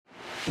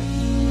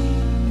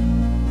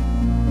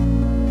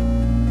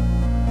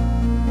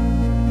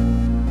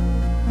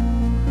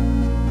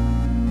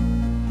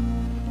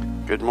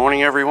Good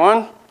morning,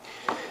 everyone.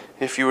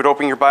 If you would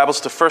open your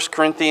Bibles to 1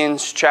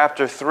 Corinthians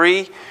chapter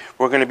 3,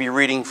 we're going to be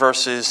reading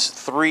verses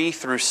 3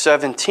 through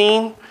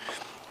 17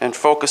 and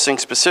focusing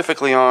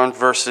specifically on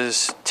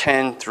verses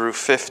 10 through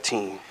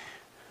 15.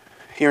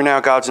 Hear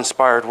now God's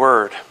inspired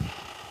word.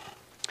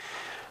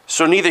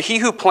 So neither he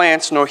who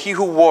plants nor he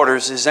who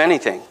waters is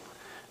anything,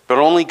 but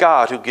only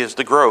God who gives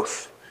the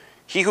growth.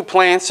 He who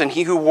plants and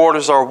he who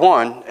waters are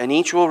one, and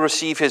each will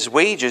receive his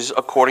wages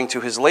according to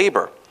his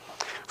labor.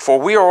 For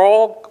we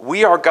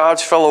are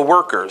God's fellow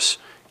workers.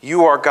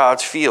 You are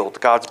God's field,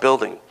 God's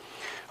building.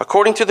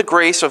 According to the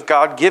grace of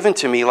God given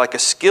to me, like a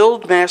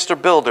skilled master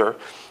builder,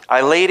 I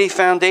laid a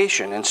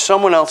foundation, and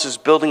someone else is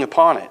building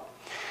upon it.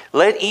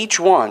 Let each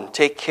one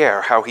take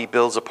care how he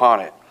builds upon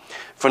it.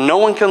 For no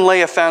one can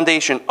lay a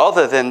foundation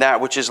other than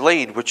that which is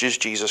laid, which is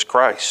Jesus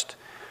Christ.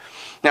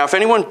 Now, if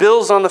anyone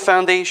builds on the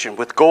foundation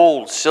with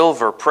gold,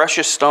 silver,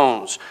 precious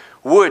stones,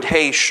 wood,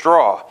 hay,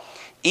 straw,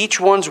 each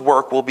one's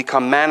work will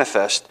become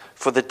manifest,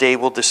 for the day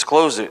will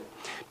disclose it,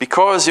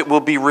 because it will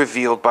be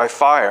revealed by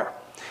fire.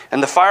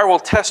 And the fire will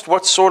test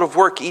what sort of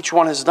work each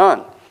one has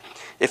done.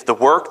 If the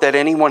work that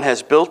anyone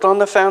has built on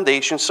the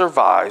foundation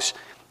survives,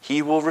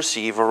 he will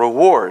receive a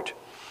reward.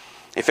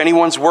 If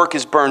anyone's work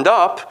is burned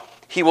up,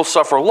 he will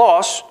suffer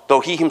loss,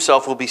 though he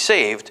himself will be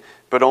saved,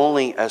 but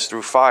only as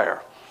through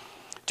fire.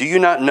 Do you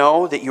not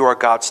know that you are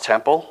God's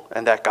temple,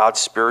 and that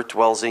God's Spirit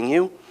dwells in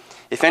you?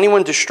 If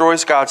anyone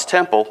destroys God's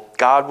temple,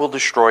 God will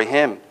destroy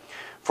him.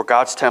 For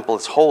God's temple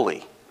is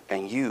holy,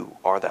 and you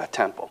are that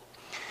temple.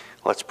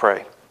 Let's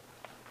pray.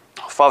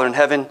 Father in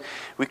heaven,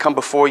 we come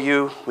before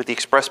you with the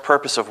express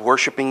purpose of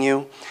worshiping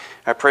you.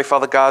 I pray,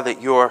 Father God,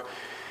 that your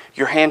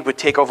hand would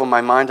take over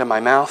my mind and my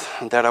mouth,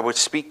 and that I would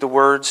speak the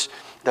words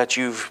that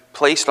you've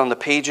placed on the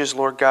pages,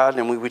 Lord God,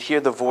 and we would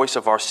hear the voice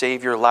of our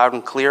Savior loud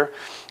and clear.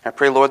 I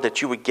pray, Lord,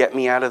 that you would get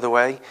me out of the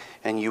way,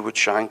 and you would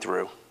shine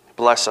through.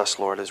 Bless us,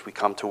 Lord, as we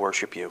come to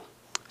worship you.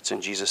 It's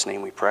in Jesus'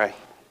 name we pray.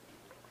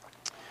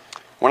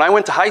 When I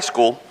went to high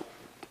school,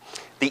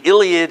 the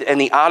Iliad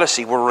and the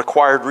Odyssey were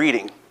required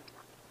reading.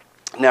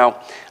 Now,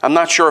 I'm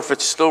not sure if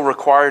it's still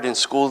required in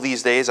school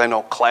these days. I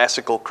know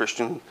classical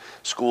Christian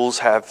schools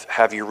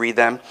have you read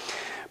them.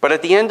 But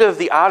at the end of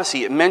the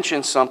Odyssey, it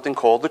mentions something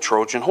called the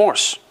Trojan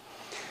horse.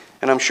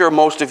 And I'm sure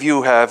most of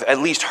you have at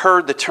least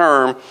heard the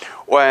term,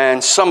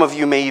 and some of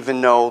you may even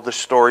know the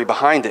story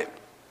behind it.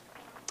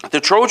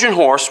 The Trojan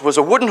horse was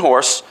a wooden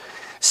horse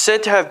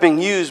said to have been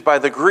used by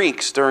the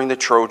Greeks during the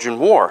Trojan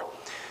War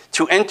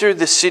to enter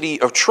the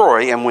city of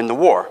Troy and win the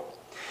war.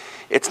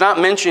 It's not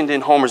mentioned in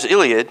Homer's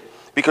Iliad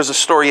because the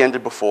story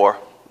ended before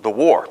the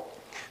war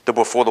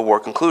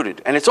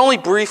concluded. And it's only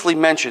briefly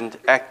mentioned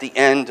at the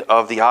end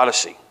of the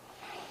Odyssey.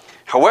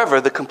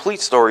 However, the complete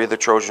story of the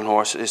Trojan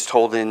horse is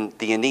told in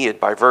the Aeneid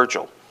by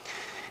Virgil.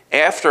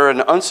 After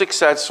an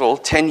unsuccessful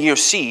 10-year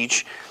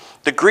siege,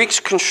 the Greeks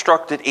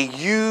constructed a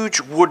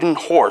huge wooden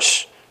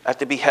horse at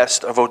the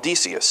behest of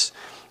Odysseus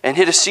and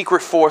hid a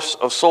secret force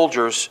of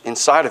soldiers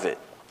inside of it,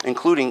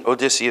 including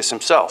Odysseus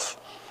himself,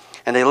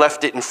 and they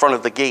left it in front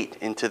of the gate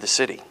into the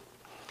city.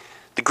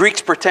 The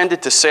Greeks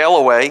pretended to sail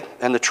away,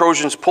 and the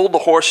Trojans pulled the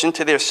horse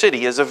into their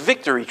city as a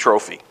victory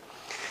trophy.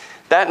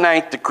 That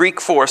night, the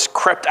Greek force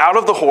crept out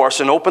of the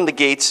horse and opened the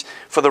gates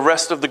for the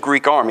rest of the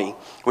Greek army,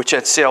 which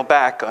had sailed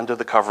back under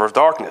the cover of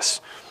darkness.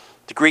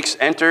 The Greeks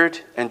entered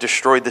and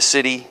destroyed the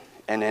city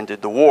and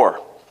ended the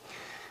war.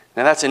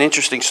 Now that's an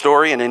interesting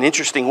story and an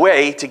interesting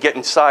way to get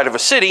inside of a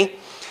city.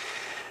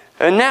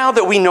 And now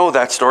that we know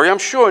that story, I'm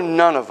sure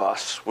none of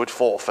us would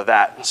fall for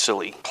that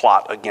silly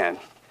plot again.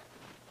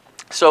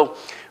 So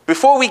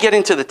before we get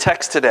into the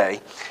text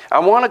today, I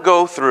want to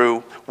go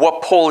through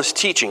what Paul is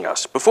teaching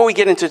us. Before we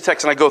get into the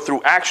text and I go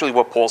through actually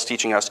what Paul's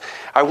teaching us,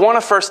 I want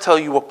to first tell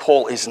you what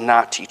Paul is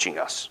not teaching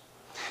us.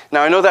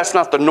 Now I know that's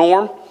not the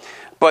norm,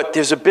 but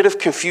there's a bit of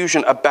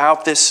confusion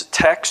about this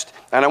text,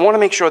 and I want to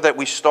make sure that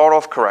we start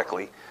off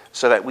correctly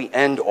so that we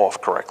end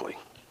off correctly.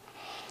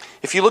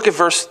 If you look at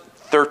verse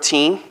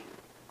 13,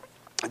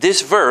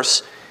 this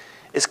verse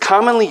is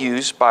commonly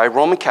used by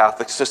Roman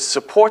Catholics to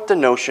support the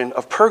notion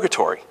of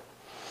purgatory.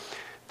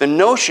 The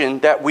notion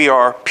that we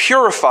are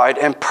purified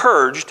and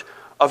purged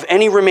of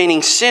any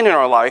remaining sin in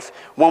our life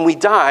when we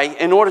die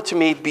in order to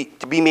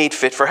be made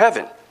fit for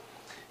heaven.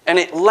 And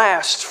it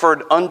lasts for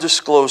an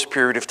undisclosed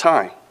period of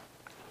time.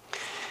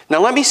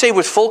 Now let me say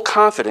with full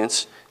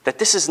confidence that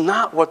this is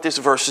not what this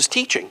verse is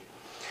teaching.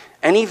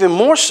 And even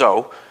more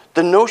so,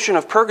 the notion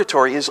of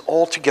purgatory is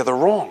altogether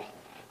wrong.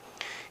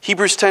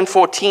 Hebrews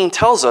 10:14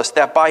 tells us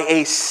that by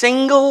a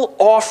single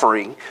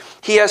offering,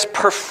 he has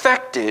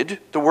perfected,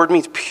 the word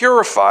means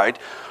purified,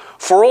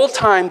 for all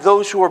time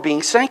those who are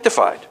being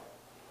sanctified.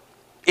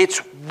 It's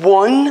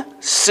one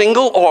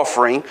single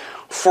offering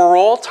for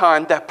all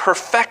time that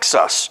perfects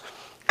us,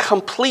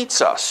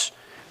 completes us,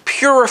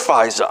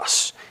 purifies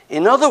us.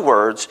 In other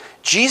words,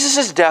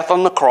 Jesus' death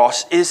on the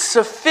cross is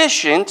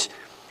sufficient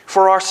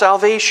for our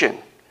salvation.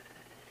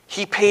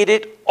 He paid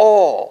it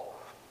all.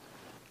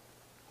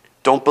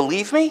 Don't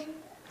believe me?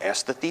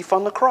 Ask the thief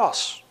on the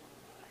cross.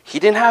 He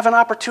didn't have an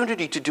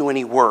opportunity to do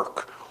any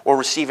work or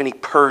receive any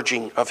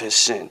purging of his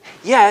sin.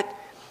 Yet,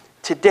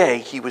 today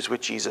he was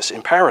with Jesus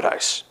in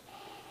paradise.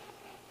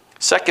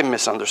 Second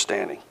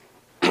misunderstanding.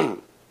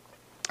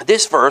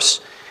 This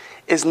verse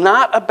is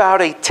not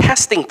about a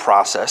testing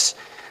process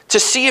to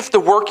see if the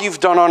work you've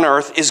done on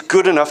earth is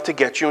good enough to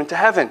get you into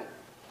heaven.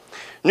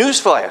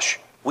 Newsflash,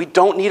 we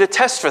don't need a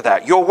test for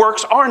that. Your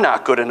works are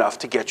not good enough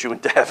to get you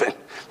into heaven.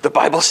 The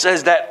Bible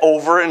says that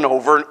over and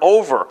over and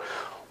over.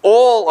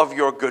 All of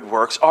your good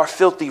works are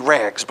filthy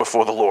rags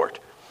before the Lord.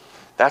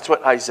 That's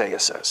what Isaiah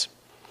says.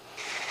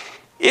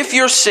 If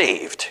you're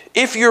saved,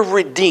 if you're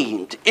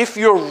redeemed, if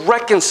you're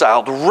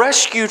reconciled,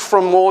 rescued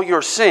from all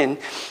your sin,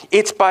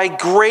 it's by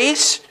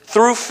grace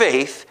through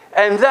faith,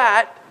 and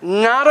that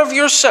not of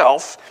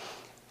yourself.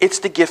 It's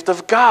the gift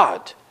of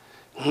God,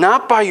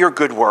 not by your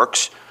good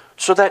works,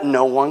 so that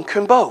no one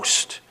can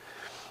boast.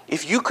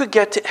 If you could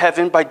get to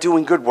heaven by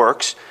doing good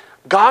works,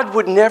 God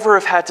would never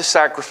have had to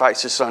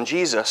sacrifice his son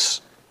Jesus.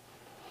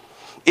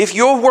 If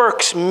your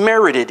works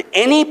merited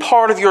any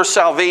part of your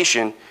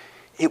salvation,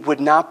 it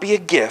would not be a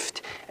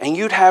gift, and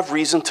you'd have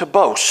reason to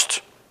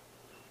boast.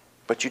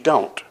 But you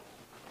don't.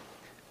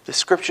 The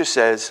scripture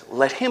says,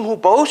 let him who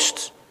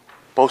boasts,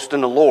 boast in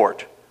the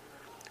Lord.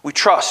 We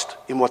trust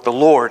in what the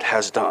Lord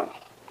has done.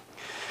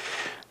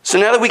 So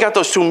now that we got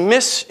those two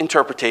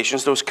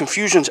misinterpretations, those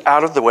confusions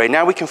out of the way,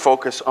 now we can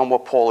focus on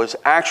what Paul is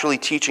actually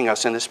teaching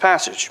us in this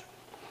passage.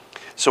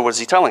 So what is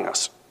he telling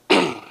us?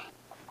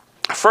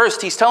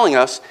 First, he's telling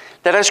us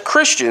that as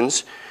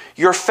Christians,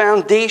 your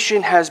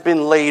foundation has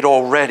been laid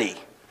already,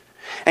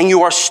 and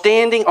you are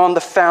standing on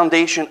the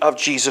foundation of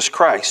Jesus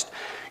Christ.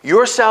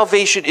 Your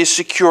salvation is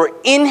secure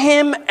in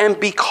him and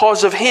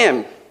because of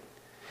him.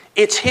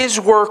 It's his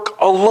work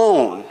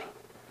alone.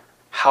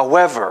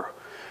 However,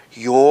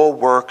 your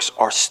works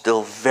are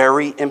still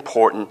very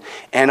important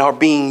and are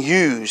being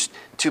used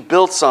to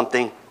build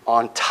something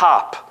on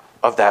top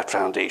of that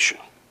foundation.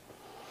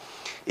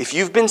 If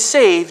you've been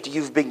saved,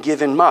 you've been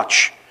given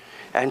much,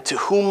 and to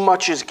whom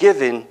much is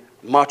given,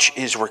 much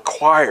is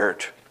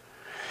required.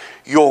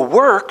 Your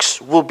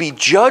works will be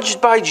judged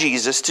by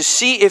Jesus to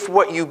see if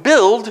what you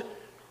build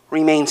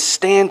remains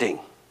standing.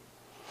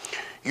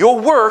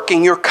 Your work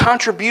and your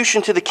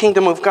contribution to the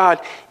kingdom of God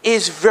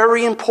is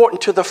very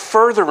important to the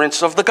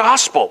furtherance of the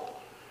gospel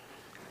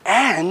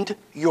and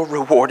your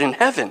reward in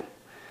heaven.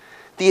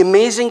 The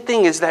amazing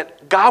thing is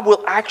that God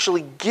will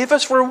actually give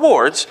us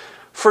rewards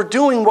for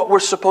doing what we're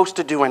supposed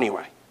to do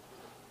anyway.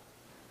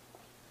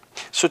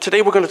 So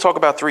today we're going to talk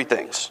about three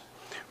things.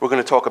 We're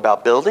going to talk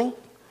about building,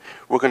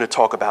 we're going to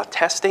talk about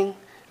testing,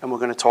 and we're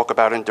going to talk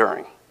about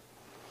enduring.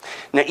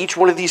 Now, each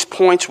one of these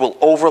points will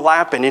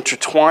overlap and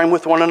intertwine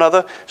with one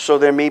another, so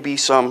there may be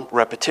some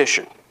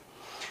repetition.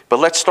 But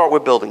let's start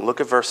with building. Look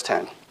at verse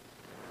 10.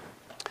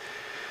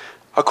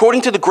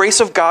 According to the grace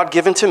of God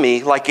given to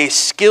me, like a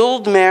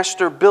skilled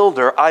master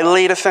builder, I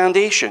laid a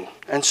foundation,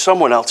 and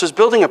someone else is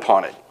building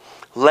upon it.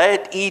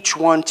 Let each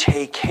one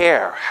take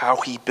care how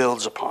he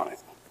builds upon it.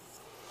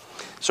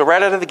 So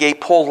right out of the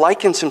gate, Paul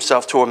likens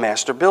himself to a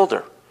master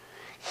builder.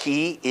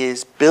 He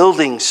is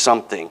building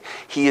something.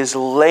 He is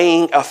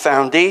laying a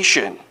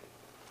foundation.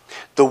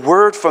 The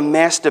word for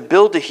master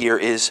builder here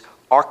is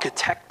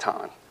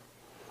architecton.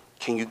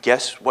 Can you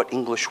guess what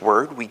English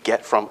word we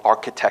get from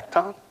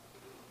architecton?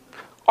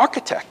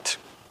 Architect.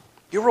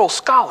 You're all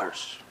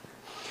scholars,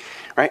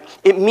 right?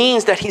 It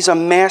means that he's a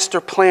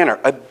master planner,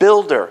 a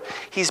builder.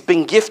 He's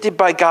been gifted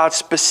by God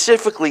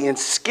specifically and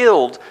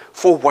skilled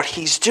for what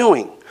he's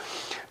doing.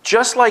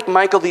 Just like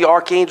Michael the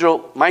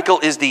archangel, Michael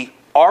is the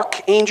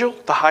archangel,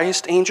 the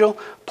highest angel,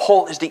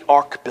 Paul is the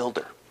ark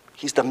builder.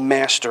 He's the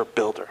master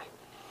builder.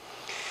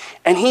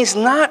 And he's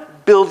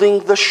not building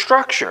the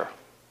structure.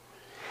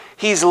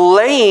 He's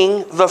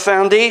laying the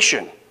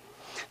foundation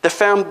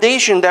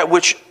that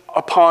which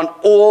upon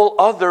all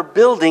other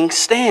buildings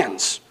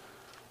stands.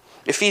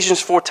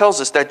 Ephesians 4 tells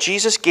us that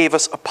Jesus gave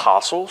us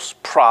apostles,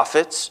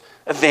 prophets,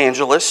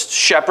 evangelists,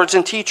 shepherds,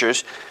 and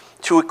teachers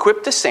to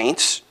equip the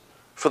saints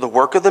for the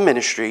work of the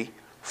ministry,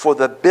 for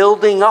the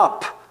building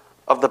up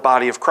of the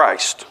body of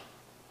Christ.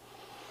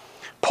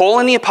 Paul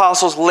and the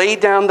apostles laid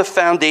down the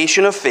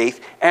foundation of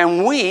faith,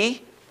 and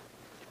we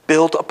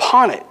build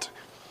upon it.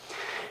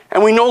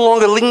 And we no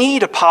longer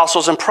need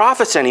apostles and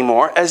prophets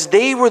anymore, as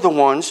they were the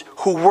ones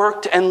who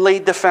worked and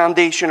laid the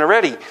foundation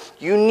already.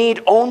 You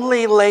need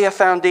only lay a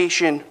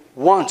foundation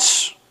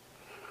once.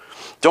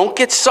 Don't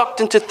get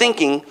sucked into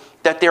thinking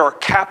that there are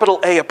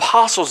capital A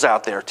apostles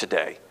out there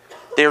today.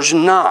 There's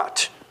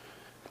not.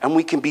 And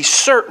we can be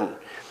certain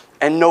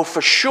and know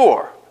for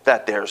sure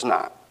that there's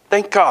not.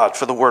 Thank God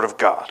for the word of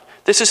God.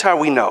 This is how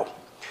we know.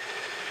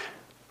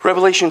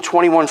 Revelation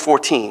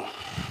 21:14.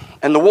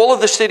 And the wall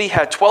of the city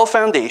had 12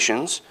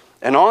 foundations,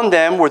 and on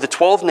them were the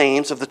 12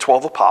 names of the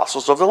 12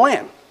 apostles of the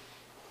Lamb.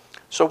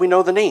 So we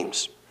know the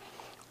names.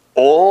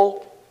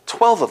 All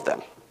 12 of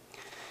them.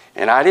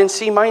 And I didn't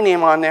see my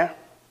name on there.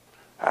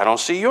 I don't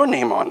see your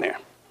name on there.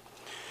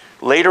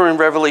 Later in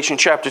Revelation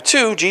chapter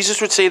 2, Jesus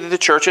would say to the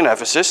church in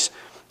Ephesus,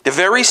 the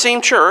very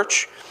same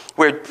church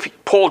where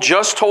Paul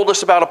just told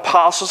us about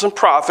apostles and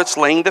prophets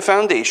laying the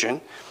foundation,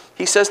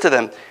 He says to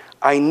them,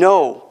 I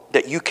know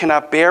that you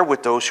cannot bear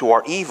with those who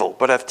are evil,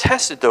 but have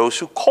tested those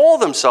who call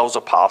themselves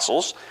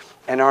apostles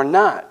and are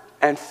not,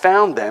 and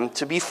found them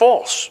to be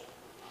false.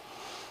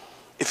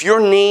 If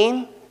your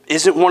name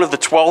isn't one of the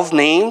 12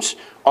 names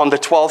on the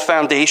 12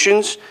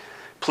 foundations,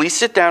 please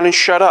sit down and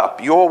shut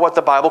up. You're what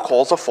the Bible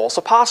calls a false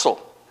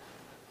apostle.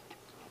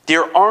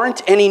 There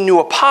aren't any new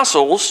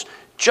apostles,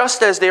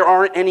 just as there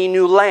aren't any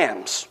new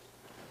lambs.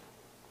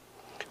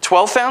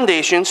 12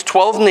 foundations,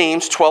 12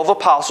 names, 12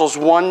 apostles,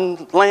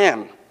 1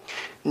 lamb.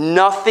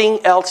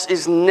 Nothing else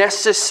is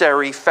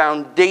necessary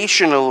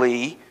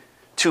foundationally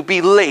to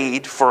be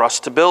laid for us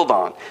to build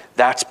on.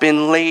 That's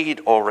been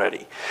laid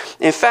already.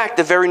 In fact,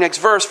 the very next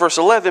verse, verse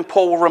 11,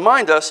 Paul will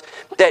remind us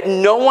that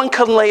no one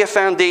can lay a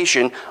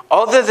foundation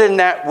other than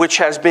that which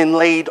has been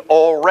laid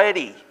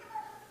already,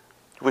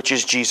 which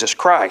is Jesus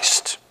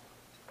Christ.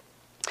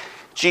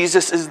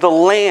 Jesus is the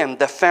Lamb,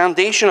 the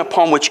foundation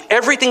upon which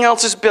everything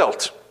else is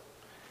built.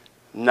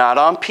 Not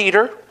on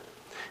Peter,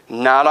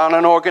 not on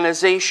an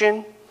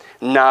organization,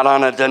 not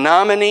on a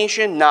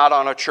denomination, not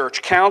on a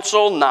church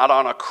council, not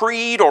on a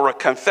creed or a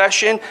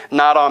confession,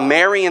 not on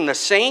Mary and the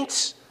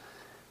saints,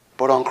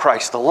 but on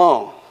Christ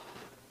alone.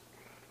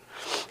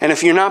 And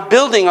if you're not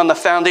building on the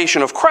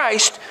foundation of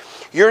Christ,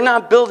 you're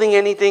not building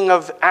anything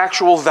of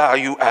actual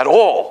value at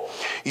all.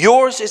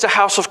 Yours is a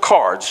house of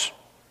cards,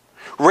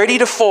 ready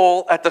to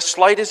fall at the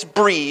slightest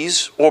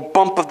breeze or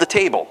bump of the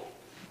table.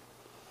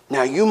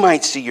 Now, you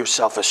might see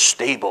yourself as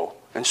stable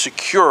and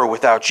secure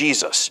without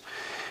Jesus,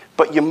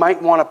 but you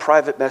might want to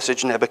private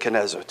message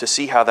Nebuchadnezzar to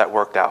see how that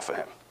worked out for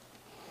him.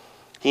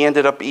 He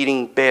ended up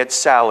eating bad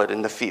salad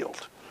in the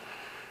field.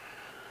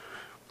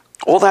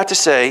 All that to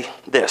say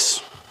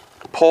this: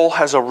 Paul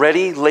has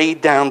already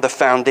laid down the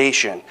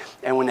foundation,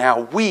 and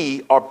now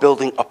we are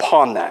building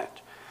upon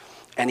that.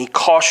 And he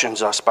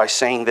cautions us by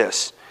saying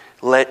this: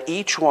 let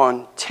each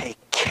one take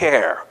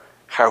care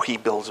how he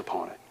builds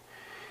upon it.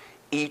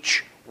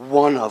 Each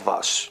one of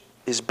us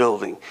is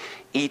building.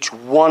 Each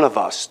one of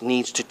us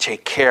needs to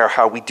take care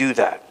how we do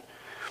that.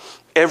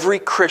 Every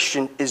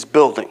Christian is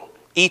building.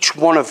 Each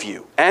one of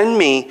you and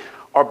me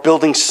are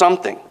building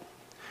something.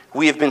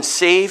 We have been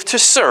saved to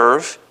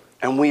serve,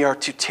 and we are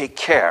to take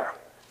care,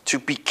 to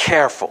be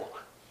careful,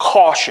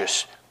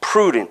 cautious,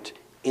 prudent,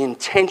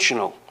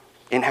 intentional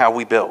in how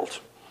we build.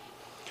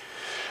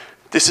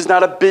 This is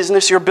not a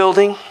business you're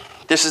building.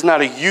 This is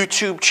not a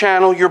YouTube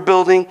channel you're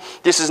building.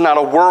 This is not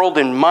a world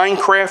in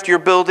Minecraft you're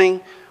building.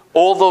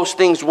 All those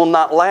things will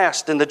not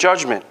last in the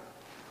judgment.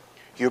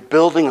 You're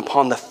building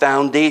upon the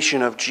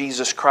foundation of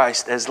Jesus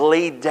Christ as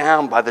laid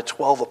down by the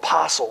 12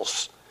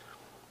 apostles.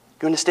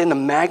 You understand the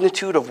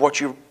magnitude of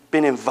what you've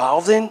been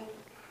involved in?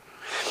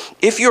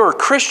 If you're a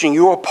Christian,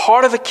 you are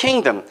part of a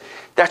kingdom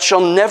that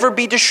shall never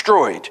be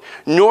destroyed,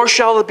 nor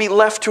shall it be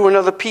left to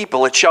another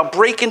people. It shall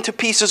break into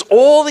pieces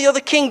all the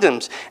other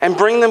kingdoms and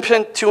bring them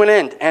to an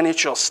end, and it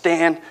shall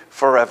stand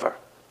forever,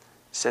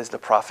 says the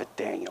prophet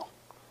Daniel.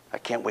 I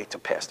can't wait till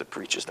Pastor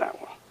preaches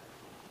that one.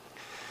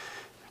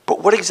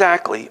 But what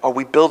exactly are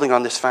we building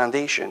on this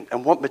foundation,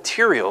 and what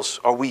materials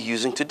are we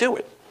using to do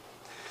it?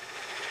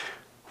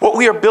 What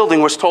we are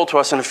building was told to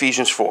us in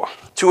Ephesians 4,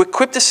 to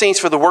equip the saints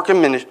for the work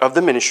of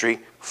the ministry,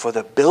 for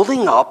the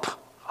building up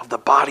of the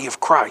body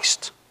of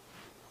Christ.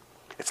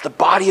 It's the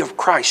body of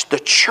Christ, the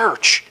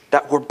church,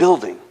 that we're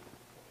building.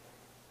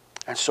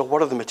 And so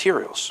what are the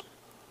materials?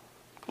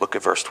 Look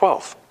at verse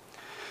 12.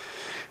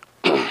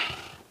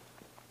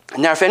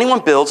 Now, if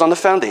anyone builds on the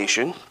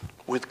foundation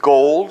with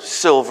gold,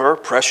 silver,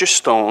 precious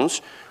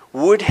stones,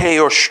 wood, hay,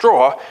 or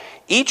straw,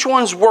 each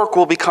one's work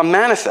will become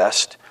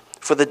manifest,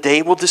 for the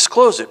day will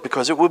disclose it,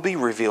 because it will be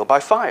revealed by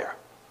fire.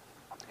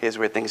 Here's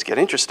where things get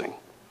interesting.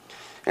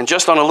 And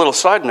just on a little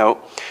side note,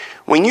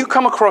 when you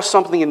come across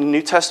something in the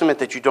New Testament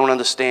that you don't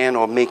understand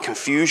or may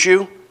confuse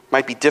you,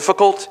 might be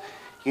difficult,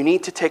 you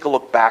need to take a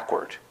look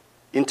backward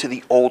into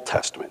the Old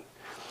Testament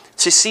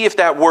to see if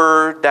that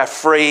word, that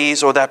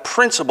phrase, or that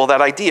principle,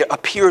 that idea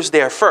appears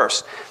there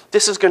first.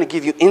 This is going to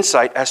give you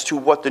insight as to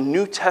what the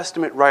New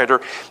Testament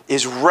writer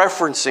is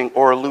referencing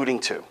or alluding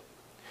to.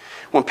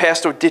 When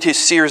Pastor did his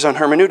series on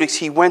hermeneutics,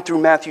 he went through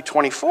Matthew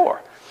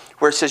 24,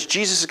 where it says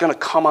Jesus is going to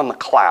come on the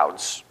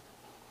clouds.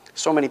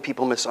 So many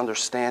people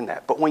misunderstand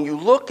that. But when you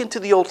look into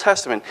the Old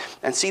Testament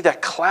and see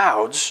that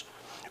clouds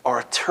are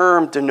a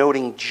term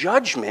denoting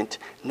judgment,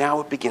 now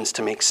it begins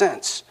to make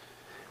sense.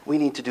 We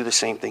need to do the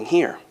same thing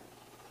here.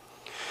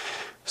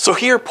 So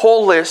here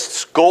Paul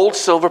lists gold,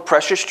 silver,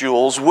 precious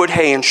jewels, wood,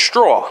 hay, and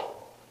straw.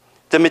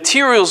 The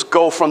materials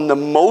go from the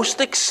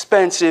most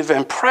expensive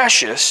and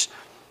precious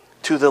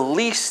to the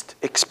least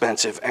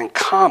expensive and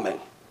common.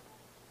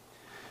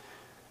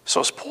 So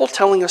is Paul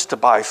telling us to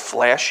buy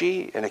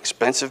flashy and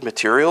expensive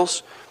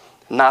materials,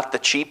 not the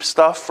cheap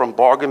stuff from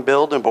Bargain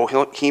Build and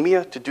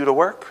Bohemia to do the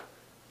work?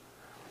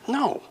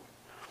 No.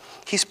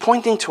 He's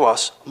pointing to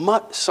us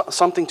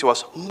something to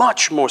us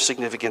much more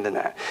significant than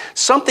that.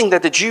 Something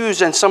that the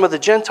Jews and some of the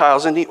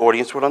Gentiles in the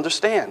audience would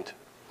understand.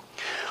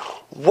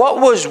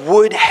 What was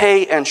wood,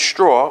 hay, and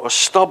straw, or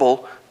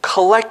stubble,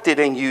 collected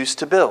and used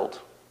to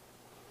build?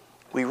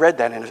 We read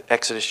that in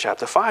Exodus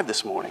chapter 5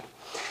 this morning.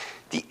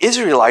 The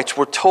Israelites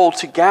were told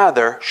to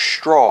gather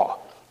straw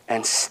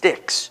and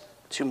sticks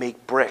to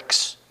make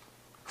bricks.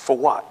 For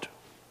what?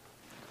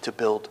 To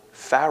build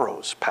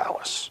Pharaoh's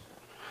palace.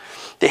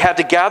 They had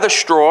to gather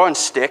straw and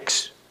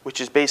sticks,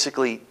 which is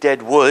basically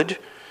dead wood,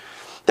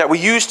 that were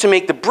used to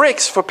make the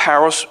bricks for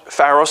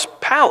Pharaoh's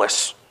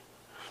palace.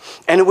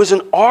 And it was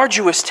an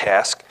arduous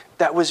task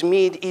that was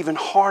made even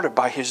harder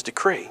by his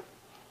decree.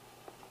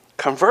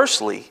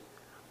 Conversely,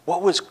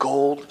 what was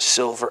gold,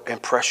 silver,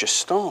 and precious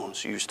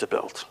stones used to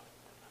build?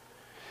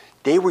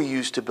 They were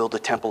used to build the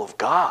temple of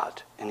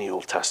God in the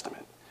Old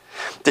Testament.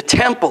 The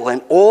temple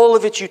and all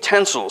of its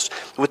utensils,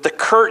 with the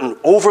curtain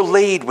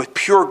overlaid with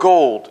pure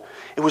gold.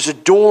 It was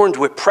adorned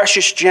with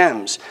precious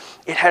gems.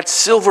 It had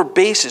silver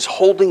bases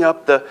holding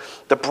up the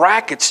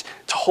brackets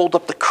to hold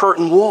up the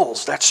curtain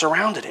walls that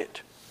surrounded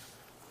it.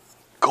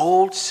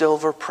 Gold,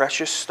 silver,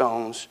 precious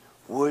stones,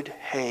 wood,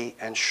 hay,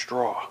 and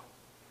straw.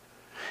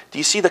 Do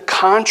you see the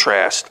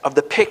contrast of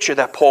the picture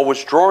that Paul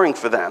was drawing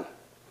for them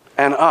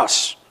and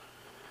us?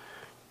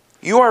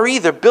 You are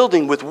either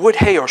building with wood,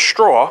 hay, or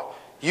straw,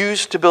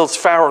 used to build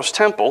Pharaoh's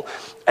temple,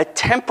 a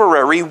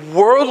temporary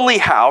worldly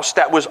house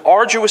that was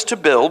arduous to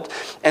build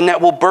and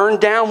that will burn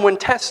down when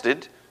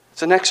tested.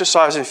 It's an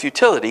exercise in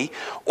futility.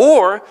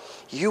 Or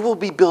you will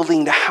be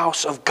building the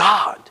house of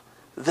God,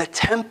 the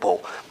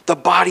temple, the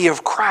body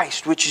of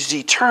Christ, which is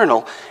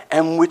eternal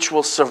and which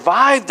will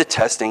survive the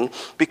testing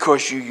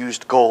because you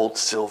used gold,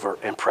 silver,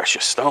 and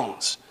precious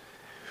stones.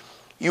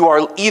 You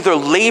are either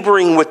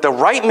laboring with the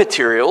right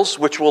materials,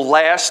 which will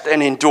last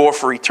and endure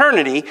for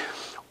eternity,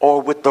 or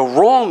with the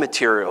wrong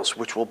materials,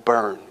 which will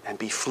burn and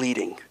be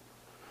fleeting.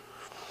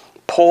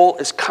 Paul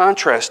is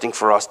contrasting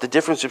for us the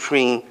difference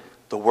between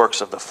the works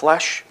of the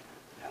flesh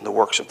and the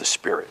works of the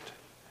Spirit.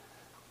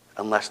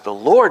 Unless the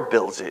Lord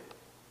builds it,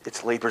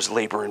 its labor's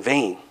labor in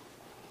vain.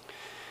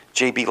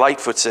 J.B.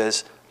 Lightfoot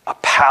says, a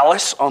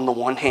palace on the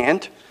one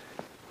hand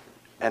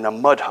and a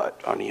mud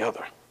hut on the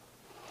other.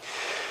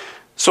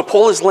 So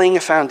Paul is laying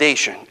a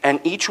foundation, and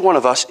each one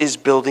of us is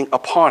building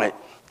upon it,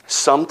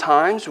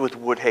 sometimes with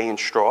wood, hay, and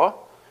straw,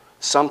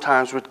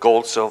 sometimes with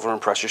gold, silver,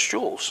 and precious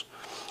jewels.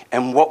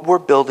 And what we're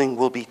building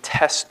will be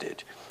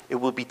tested. It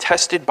will be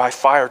tested by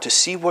fire to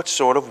see what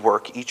sort of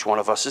work each one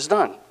of us has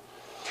done.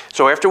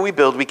 So after we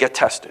build, we get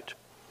tested.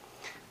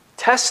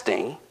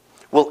 Testing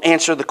will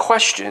answer the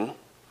question,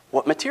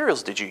 what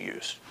materials did you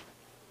use?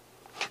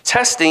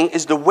 Testing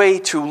is the way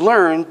to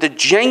learn the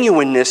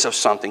genuineness of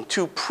something,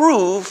 to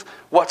prove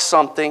what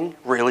something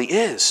really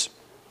is.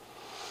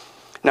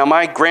 Now,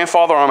 my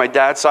grandfather on my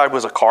dad's side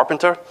was a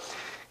carpenter.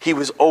 He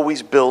was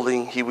always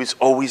building. He was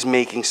always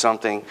making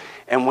something.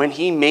 And when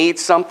he made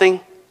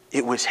something,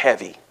 it was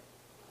heavy.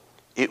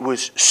 It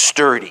was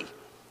sturdy.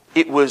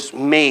 It was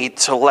made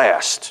to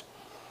last.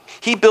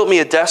 He built me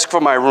a desk for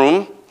my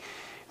room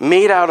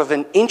made out of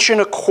 1.25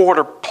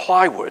 inch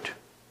plywood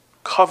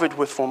covered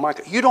with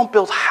Formica. You don't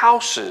build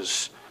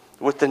houses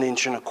with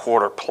 1.25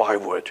 inch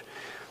plywood.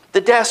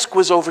 The desk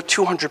was over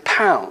 200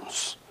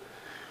 pounds.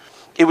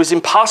 It was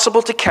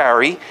impossible to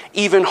carry,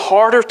 even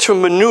harder to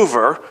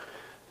maneuver,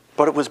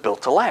 but it was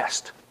built to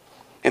last.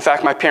 In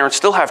fact, my parents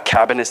still have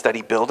cabinets that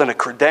he built and a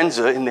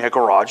credenza in their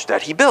garage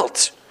that he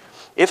built.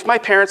 If my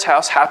parents'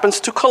 house happens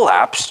to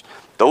collapse,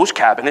 those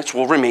cabinets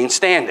will remain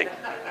standing.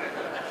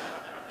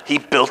 He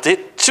built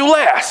it to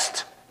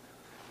last.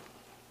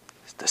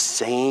 It's the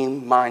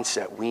same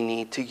mindset we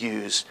need to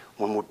use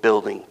when we're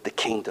building the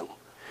kingdom.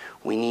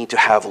 We need to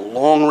have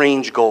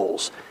long-range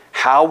goals.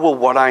 How will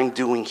what I'm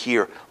doing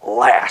here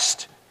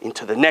last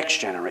into the next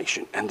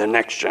generation and the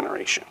next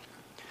generation?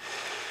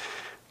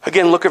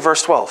 Again, look at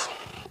verse 12.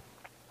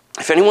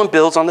 If anyone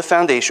builds on the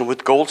foundation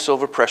with gold,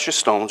 silver, precious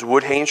stones,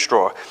 wood, hay, and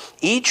straw,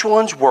 each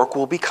one's work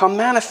will become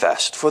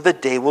manifest, for the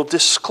day will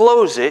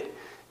disclose it,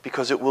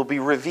 because it will be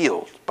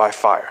revealed by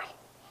fire.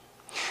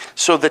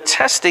 So the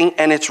testing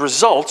and its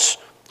results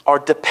are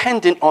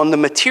dependent on the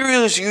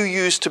materials you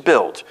use to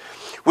build,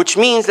 which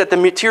means that the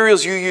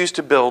materials you use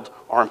to build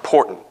are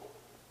important.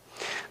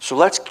 So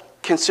let's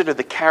consider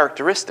the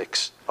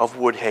characteristics of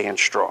wood, hay, and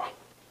straw.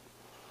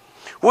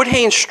 Wood,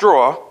 hay, and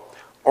straw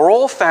are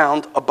all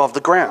found above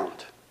the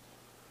ground,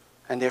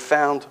 and they're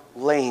found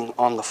laying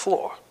on the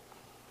floor.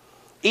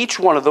 Each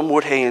one of them,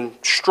 wood, hay, and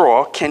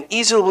straw, can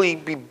easily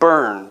be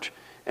burned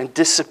and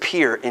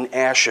disappear in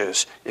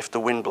ashes if the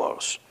wind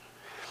blows.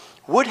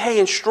 Wood, hay,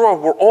 and straw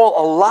were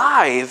all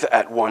alive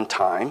at one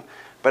time,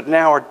 but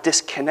now are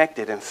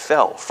disconnected and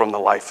fell from the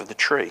life of the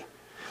tree.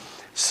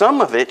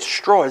 Some of it,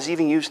 straw, is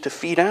even used to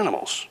feed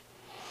animals.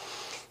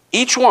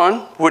 Each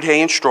one, wood,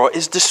 hay, and straw,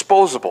 is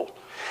disposable.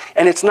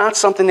 And it's not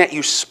something that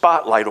you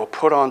spotlight or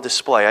put on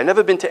display. I've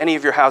never been to any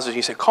of your houses and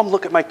you say, come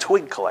look at my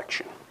twig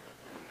collection.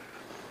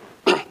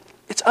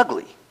 It's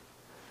ugly.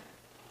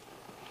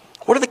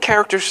 What are the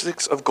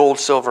characteristics of gold,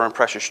 silver, and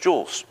precious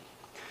jewels?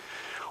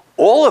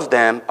 All of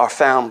them are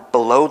found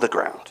below the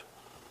ground.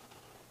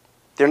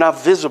 They're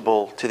not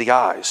visible to the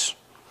eyes.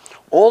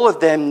 All of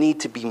them need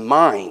to be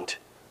mined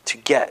to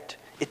get.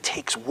 It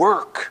takes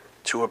work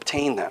to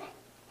obtain them.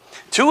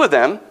 Two of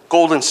them,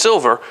 gold and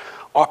silver,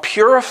 are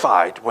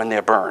purified when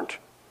they're burned.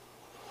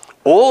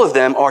 All of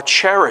them are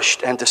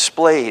cherished and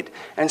displayed,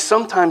 and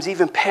sometimes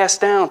even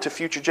passed down to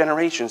future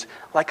generations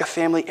like a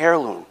family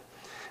heirloom.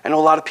 I know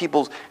a lot of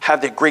people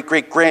have their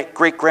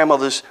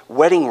great-great-grandmother's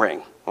wedding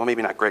ring. Well,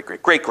 maybe not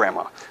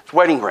great-great-great-grandma's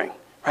wedding ring,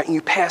 right? And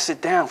you pass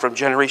it down from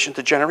generation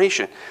to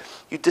generation.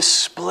 You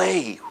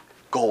display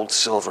gold,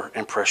 silver,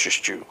 and precious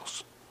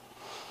jewels.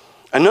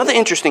 Another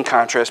interesting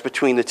contrast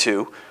between the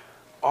two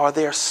are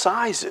their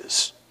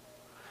sizes,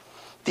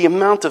 the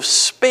amount of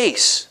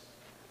space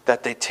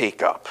that they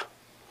take up.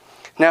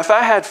 Now, if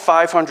I had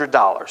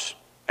 $500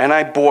 and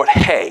I bought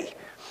hay,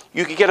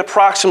 you could get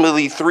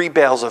approximately 3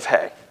 bales of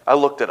hay. I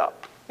looked it up.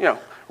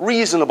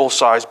 Reasonable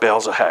sized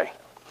bales of hay.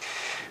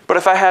 But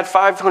if I had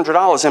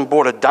 $500 and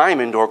bought a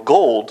diamond or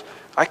gold,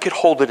 I could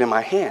hold it in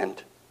my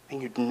hand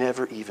and you'd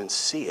never even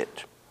see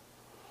it.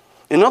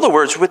 In other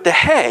words, with the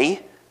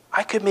hay,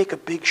 I could make a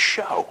big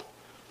show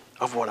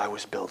of what I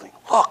was building.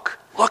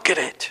 Look at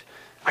it.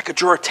 I could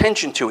draw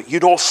attention to it.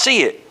 You'd all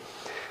see it.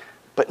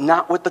 But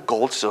not with the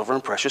gold, silver,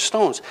 and precious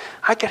stones.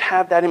 I could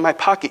have that in my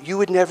pocket. You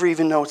would never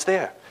even know it's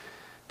there.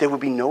 There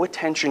would be no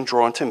attention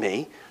drawn to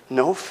me,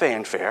 no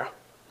fanfare,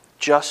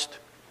 just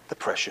the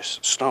precious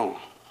stone.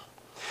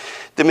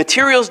 The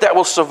materials that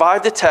will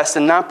survive the test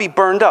and not be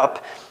burned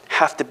up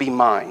have to be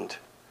mined.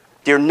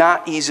 They're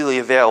not easily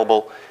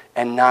available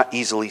and not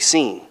easily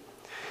seen.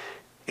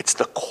 It's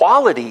the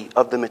quality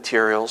of the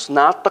materials,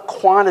 not the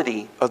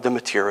quantity of the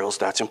materials,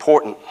 that's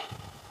important.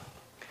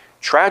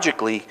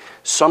 Tragically,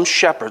 some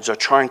shepherds are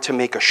trying to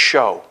make a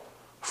show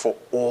for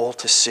all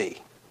to see,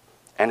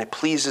 and it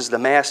pleases the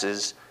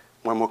masses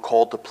when we're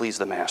called to please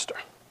the master.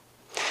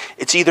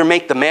 It's either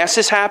make the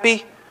masses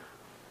happy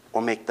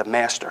or make the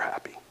master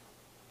happy.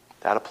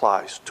 That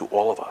applies to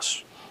all of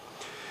us.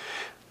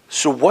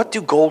 So what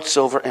do gold,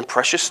 silver, and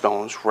precious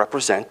stones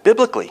represent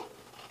biblically?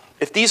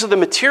 If these are the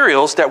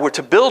materials that we're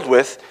to build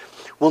with,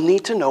 we'll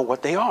need to know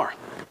what they are.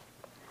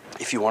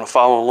 If you want to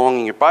follow along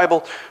in your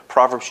Bible,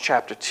 Proverbs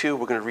chapter 2,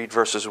 we're going to read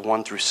verses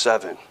 1 through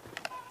 7.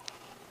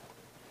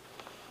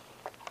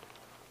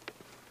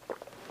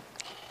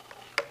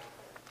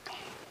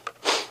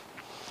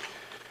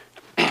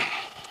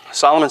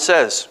 Solomon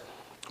says,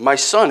 "My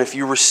son, if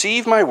you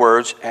receive my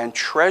words and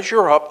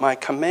treasure up my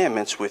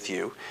commandments with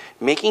you,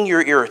 making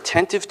your ear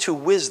attentive to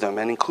wisdom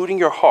and inclining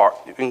your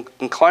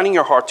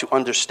heart to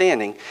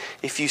understanding,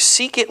 if you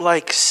seek it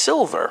like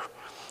silver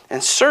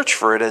and search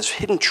for it as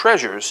hidden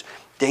treasures,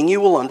 then you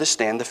will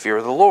understand the fear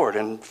of the Lord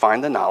and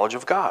find the knowledge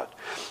of God.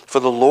 For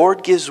the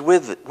Lord gives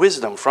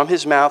wisdom. From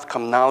his mouth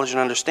come knowledge and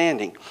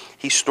understanding.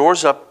 He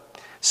stores up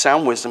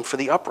sound wisdom for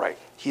the upright.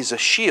 He is a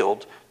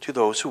shield to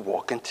those who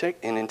walk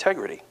in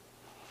integrity."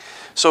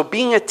 So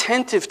being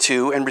attentive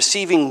to and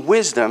receiving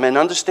wisdom and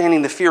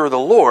understanding the fear of the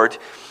Lord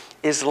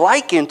is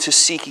likened to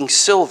seeking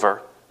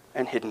silver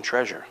and hidden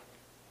treasure.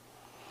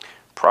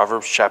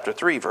 Proverbs chapter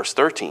 3, verse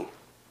 13.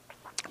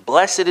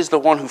 "Blessed is the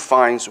one who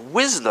finds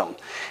wisdom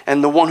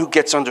and the one who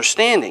gets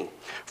understanding.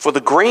 For the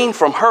grain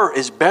from her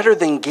is better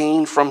than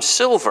gain from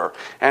silver,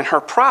 and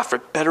her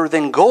profit better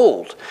than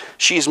gold.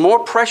 She is more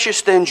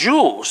precious than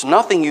jewels.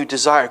 Nothing you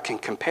desire can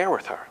compare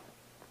with her."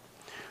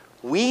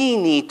 We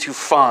need to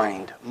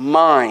find,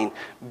 mine,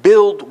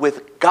 build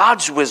with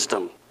God's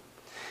wisdom.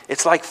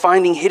 It's like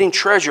finding hidden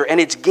treasure, and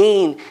its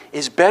gain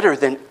is better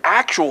than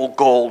actual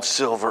gold,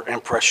 silver,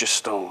 and precious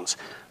stones.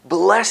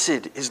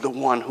 Blessed is the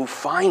one who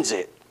finds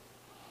it.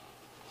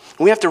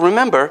 We have to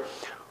remember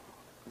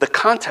the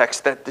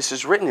context that this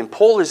is written in.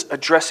 Paul is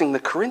addressing the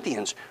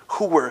Corinthians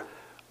who were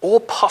all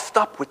puffed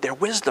up with their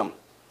wisdom.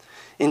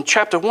 In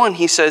chapter 1,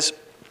 he says,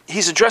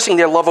 he's addressing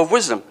their love of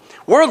wisdom,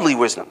 worldly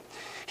wisdom.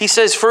 He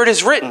says, "For it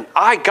is written,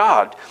 I,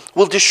 God,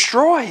 will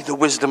destroy the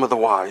wisdom of the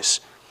wise,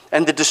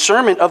 and the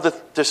discernment of the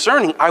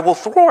discerning I will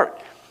thwart."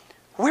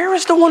 Where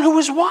is the one who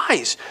is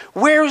wise?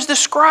 Where is the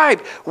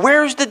scribe?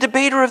 Where is the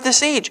debater of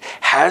this age?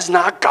 Has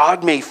not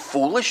God made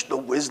foolish the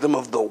wisdom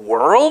of the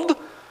world?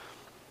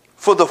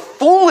 For the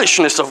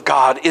foolishness of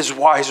God is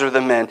wiser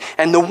than men,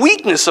 and the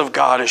weakness of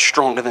God is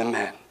stronger than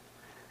men.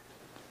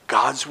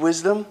 God's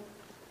wisdom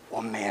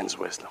or man's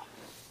wisdom?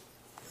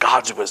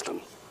 God's wisdom.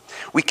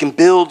 We can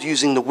build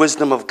using the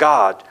wisdom of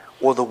God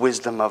or the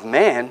wisdom of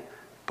man,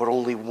 but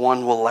only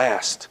one will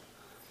last.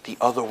 The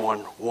other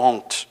one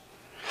won't.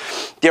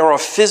 There are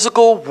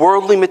physical,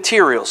 worldly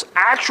materials,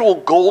 actual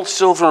gold,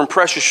 silver, and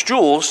precious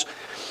jewels,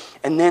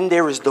 and then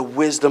there is the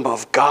wisdom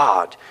of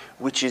God,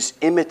 which is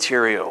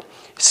immaterial,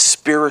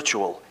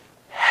 spiritual,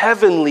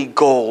 heavenly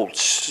gold,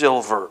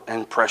 silver,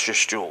 and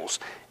precious jewels.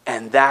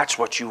 And that's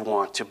what you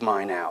want to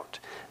mine out.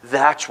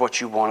 That's what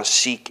you want to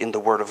seek in the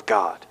Word of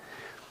God.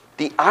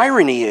 The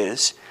irony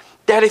is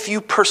that if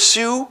you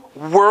pursue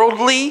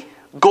worldly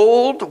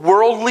gold,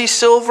 worldly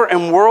silver,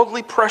 and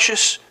worldly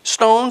precious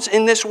stones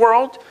in this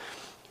world,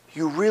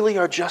 you really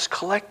are just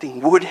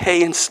collecting wood,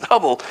 hay, and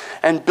stubble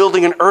and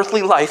building an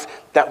earthly life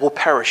that will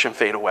perish and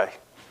fade away.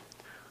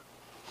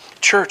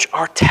 Church,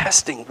 our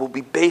testing will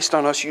be based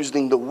on us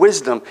using the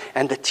wisdom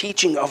and the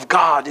teaching of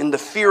God in the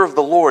fear of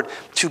the Lord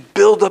to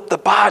build up the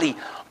body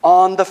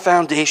on the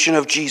foundation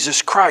of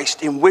Jesus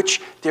Christ, in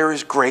which there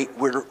is great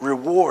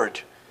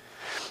reward.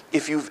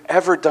 If you've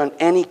ever done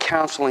any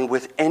counseling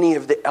with any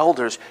of the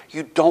elders,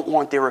 you don't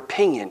want their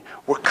opinion.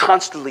 We're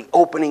constantly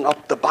opening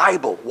up the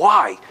Bible.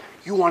 Why?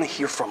 You want to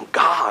hear from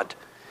God.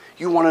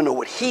 You want to know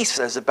what He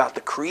says about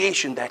the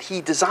creation that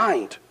He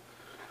designed.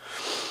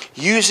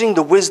 Using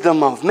the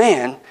wisdom of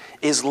man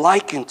is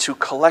likened to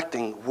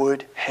collecting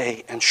wood,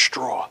 hay, and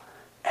straw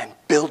and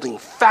building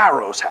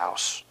Pharaoh's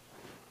house.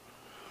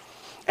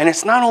 And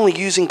it's not only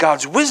using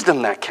God's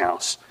wisdom that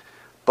counts,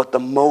 but the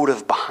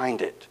motive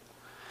behind it.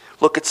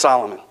 Look at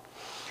Solomon.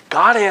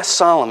 God asked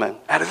Solomon,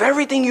 out of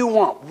everything you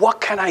want, what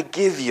can I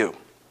give you?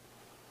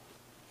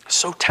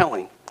 So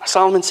telling.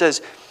 Solomon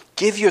says,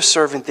 give your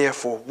servant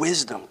therefore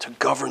wisdom to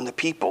govern the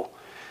people,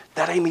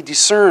 that I may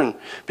discern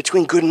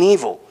between good and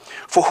evil.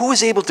 For who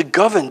is able to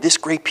govern this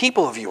great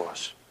people of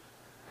yours?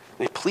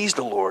 And it pleased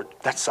the Lord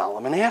that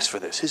Solomon asked for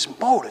this. His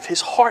motive,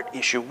 his heart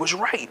issue was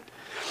right.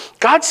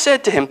 God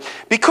said to him,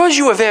 because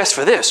you have asked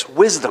for this,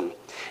 wisdom,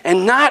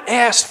 and not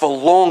asked for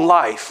long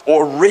life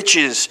or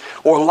riches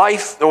or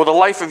life or the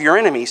life of your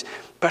enemies,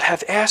 but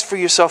have asked for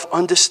yourself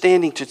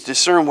understanding to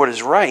discern what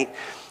is right,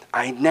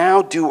 I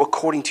now do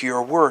according to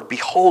your word.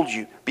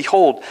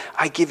 Behold,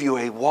 I give you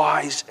a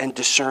wise and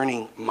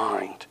discerning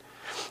mind.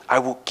 I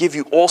will give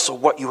you also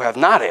what you have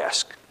not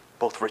asked,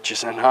 both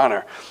riches and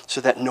honor, so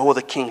that no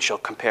other king shall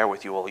compare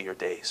with you all your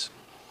days.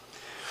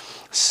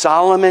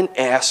 Solomon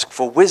asked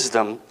for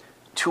wisdom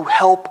to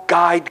help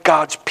guide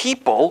God's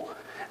people,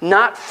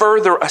 not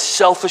further a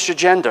selfish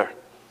agenda,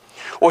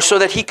 or so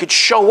that he could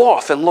show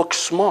off and look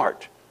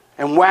smart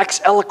and wax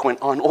eloquent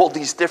on all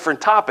these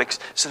different topics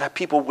so that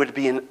people would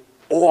be in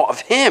awe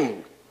of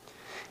him.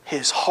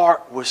 His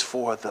heart was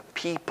for the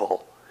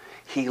people.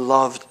 He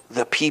loved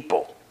the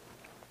people.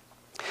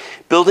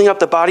 Building up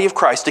the body of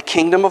Christ, the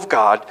kingdom of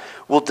God,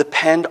 will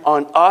depend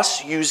on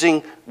us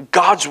using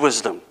God's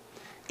wisdom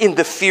in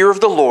the fear of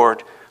the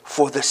Lord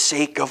for the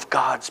sake of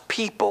God's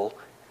people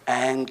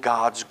and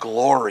God's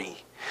glory.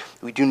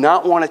 We do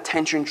not want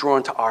attention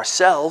drawn to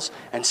ourselves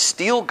and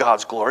steal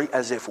God's glory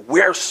as if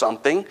we're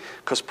something,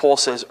 because Paul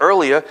says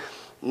earlier,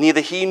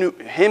 neither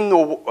him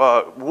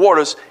nor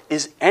waters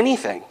is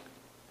anything,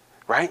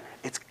 right?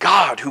 It's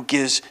God who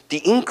gives the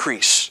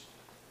increase.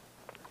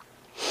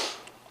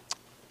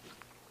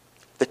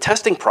 The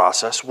testing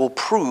process will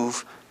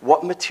prove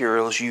what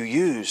materials you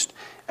used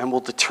and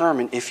will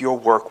determine if your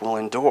work will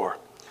endure.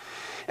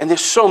 And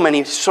there's so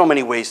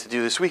many ways to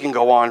do this. We can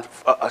go on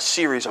a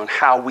series on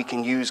how we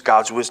can use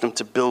God's wisdom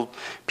to build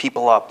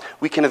people up.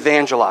 We can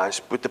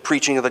evangelize with the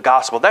preaching of the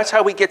gospel. That's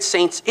how we get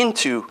saints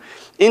into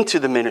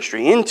the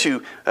ministry,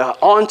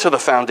 onto the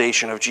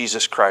foundation of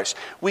Jesus Christ.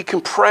 We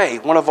can pray.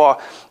 One of our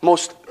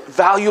most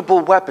valuable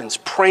weapons,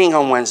 praying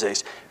on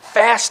Wednesdays.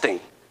 Fasting.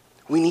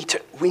 We need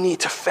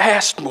to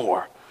fast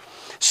more.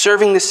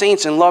 Serving the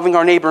saints and loving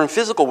our neighbor in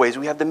physical ways.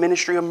 We have the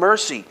ministry of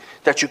mercy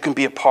that you can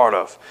be a part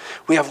of.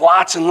 We have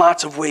lots and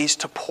lots of ways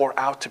to pour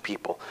out to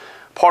people.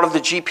 Part of the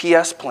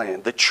GPS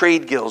plan, the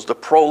trade guilds, the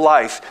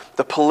pro-life,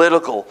 the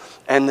political,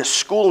 and the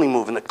schooling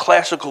movement, the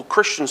classical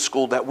Christian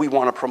school that we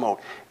want to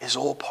promote, is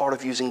all part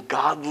of using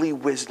godly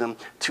wisdom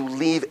to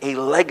leave a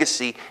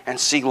legacy and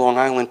see Long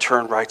Island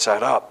turn right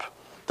side up.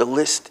 The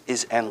list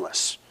is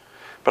endless.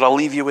 But I'll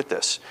leave you with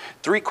this.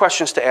 3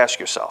 questions to ask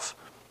yourself.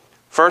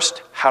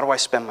 First, how do I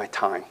spend my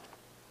time?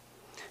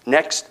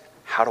 Next,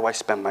 how do I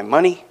spend my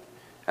money?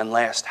 And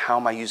last, how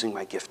am I using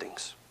my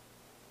giftings?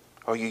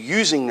 Are you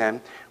using them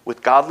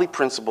with godly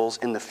principles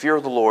in the fear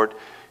of the Lord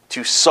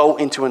to sow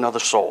into another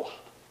soul?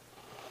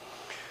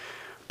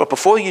 But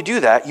before you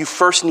do that, you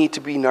first need to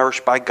be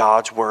nourished by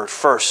God's word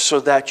first, so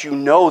that you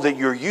know that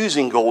you're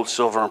using gold,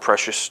 silver, and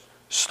precious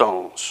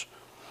stones.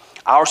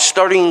 Our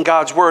studying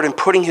God's word and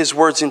putting his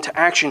words into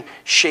action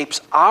shapes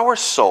our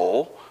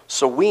soul,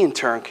 so we in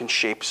turn can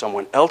shape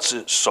someone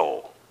else's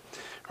soul,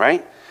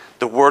 right?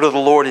 The word of the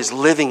Lord is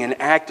living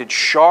and acted,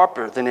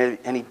 sharper than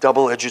any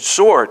double-edged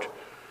sword.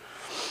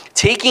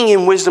 Taking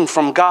in wisdom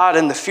from God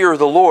and the fear of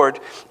the Lord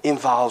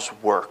involves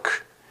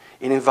work.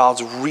 It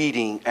involves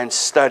reading and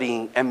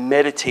studying and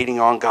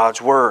meditating on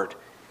God's word.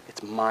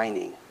 It's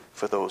mining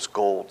for those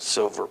gold,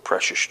 silver,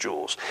 precious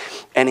jewels.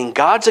 And in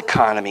God's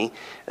economy,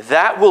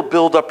 that will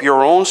build up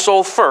your own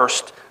soul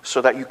first so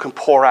that you can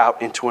pour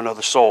out into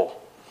another soul.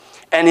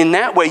 And in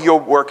that way, your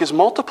work is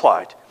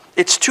multiplied.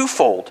 It's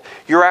twofold.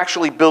 You're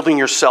actually building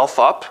yourself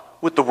up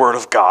with the word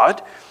of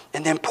God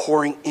and then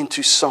pouring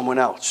into someone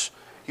else.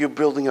 You're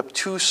building up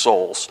 2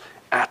 souls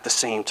at the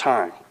same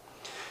time.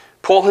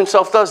 Paul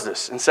himself does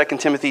this in 2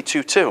 Timothy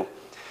 2:2.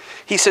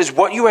 He says,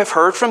 what you have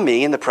heard from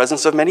me in the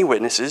presence of many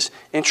witnesses,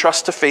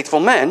 entrust to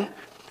faithful men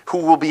who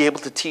will be able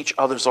to teach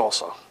others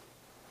also.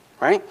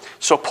 Right?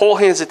 So Paul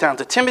hands it down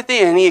to Timothy,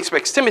 and he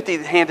expects Timothy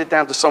to hand it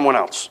down to someone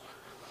else.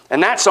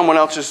 And that someone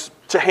else is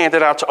to hand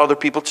it out to other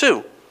people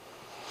too.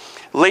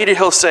 Later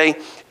he'll say,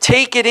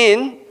 take it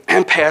in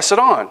and pass it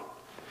on.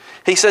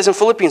 He says in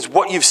Philippians,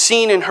 what you've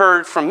seen and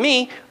heard from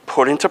me,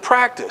 put into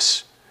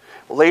practice.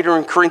 Later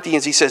in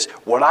Corinthians he says,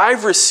 what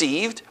I've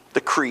received,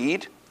 the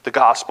creed, the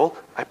gospel,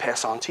 I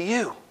pass on to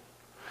you.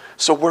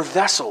 So we're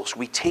vessels.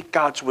 We take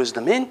God's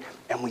wisdom in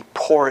and we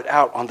pour it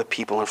out on the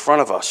people in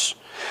front of us.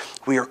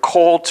 We are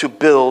called to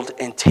build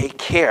and take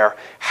care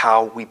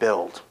how we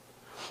build.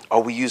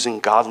 Are we using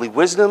godly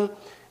wisdom,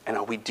 and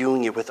are we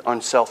doing it with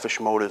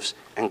unselfish motives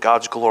and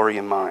God's glory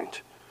in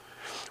mind?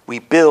 We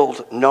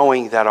build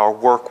knowing that our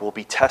work will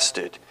be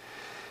tested.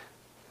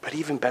 But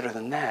even better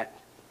than that,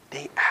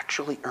 they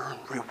actually earn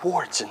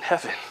rewards in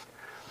heaven,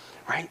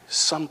 right?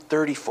 Some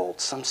 30-fold,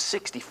 some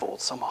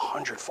 60-fold, some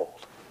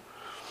 100-fold.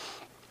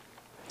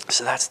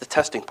 So that's the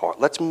testing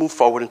part. Let's move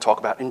forward and talk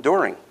about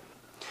enduring.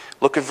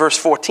 Look at verse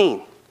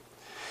 14.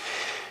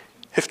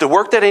 If the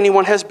work that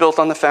anyone has built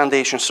on the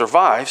foundation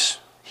survives,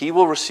 he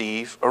will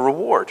receive a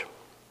reward.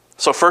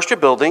 So first you're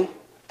building,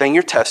 then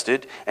you're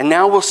tested, and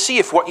now we'll see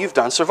if what you've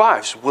done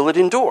survives. Will it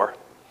endure?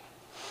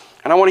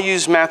 And I want to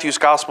use Matthew's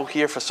gospel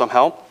here for some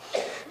help,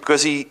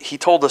 because he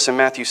told us in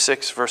Matthew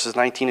 6, verses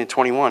 19 and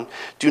 21,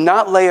 do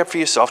not lay up for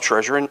yourself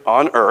treasure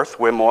on earth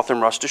where moth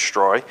and rust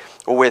destroy,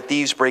 or where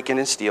thieves break in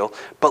and steal,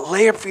 but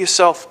lay up for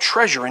yourself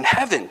treasure in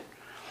heaven,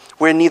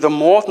 where neither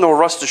moth nor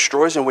rust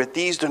destroys, and where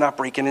thieves do not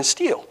break in and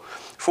steal.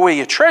 For where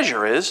your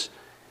treasure is,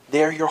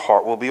 there your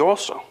heart will be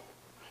also.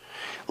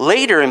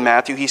 Later in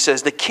Matthew, he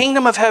says, the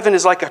kingdom of heaven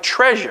is like a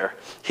treasure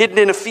hidden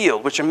in a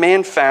field, which a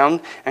man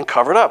found and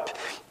covered up.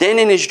 Then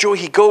in his joy,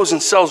 he goes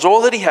and sells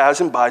all that he has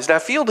and buys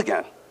that field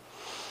again.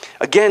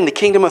 Again, the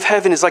kingdom of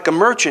heaven is like a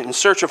merchant in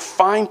search of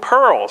fine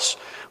pearls,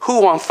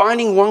 who, on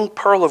finding one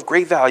pearl of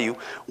great value,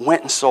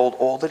 went and sold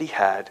all that he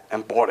had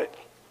and bought it.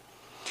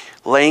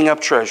 Laying up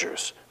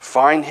treasures,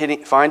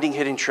 finding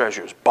hidden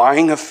treasures,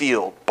 buying a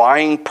field,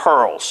 buying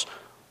pearls.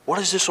 What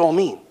does this all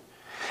mean?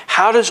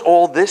 How does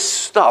all this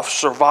stuff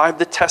survive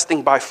the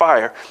testing by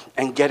fire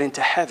and get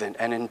into heaven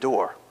and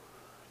endure?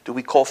 Do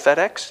we call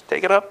FedEx?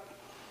 Take it up.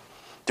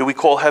 Do we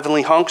call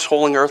heavenly hunks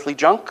hauling earthly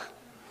junk?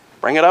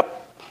 Bring it up.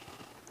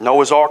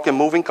 Noah's Ark and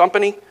moving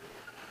company?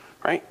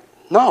 Right?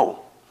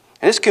 No.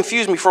 And this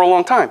confused me for a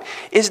long time.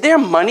 Is there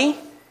money?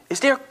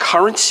 Is there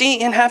currency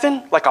in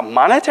heaven? Like a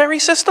monetary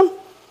system?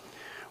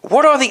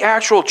 What are the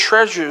actual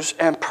treasures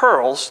and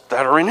pearls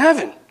that are in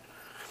heaven?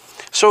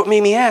 So it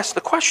made me ask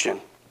the question,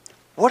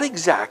 what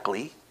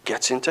exactly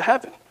gets into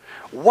heaven?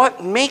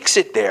 What makes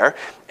it there,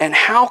 and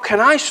how can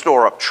I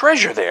store up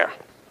treasure there?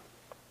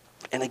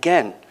 And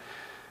again,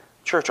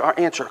 church, our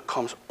answer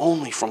comes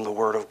only from the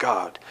Word of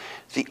God.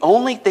 The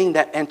only thing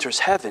that enters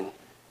heaven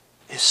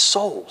is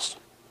souls.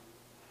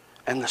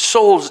 And the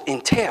souls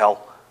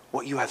entail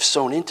what you have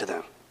sown into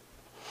them.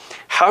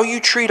 How you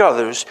treat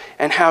others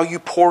and how you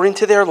pour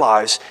into their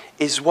lives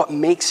is what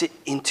makes it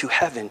into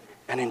heaven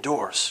and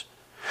endures.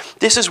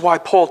 This is why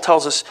Paul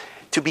tells us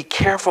to be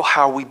careful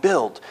how we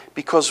build,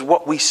 because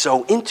what we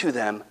sow into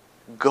them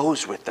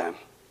goes with them.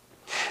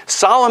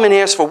 Solomon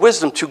asked for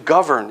wisdom to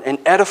govern and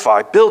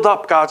edify, build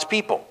up God's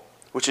people,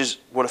 which is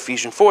what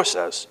Ephesians 4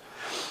 says.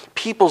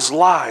 People's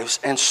lives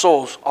and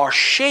souls are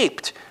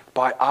shaped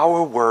by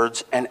our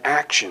words and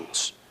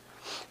actions.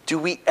 Do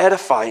we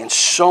edify and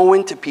sow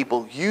into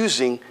people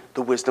using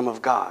the wisdom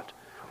of God?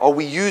 Are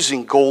we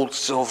using gold,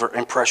 silver,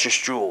 and precious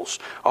jewels?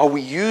 Are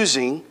we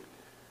using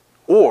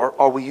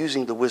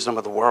the wisdom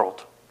of the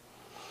world?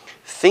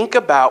 Think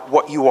about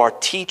what you are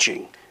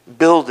teaching,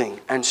 building,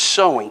 and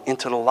sowing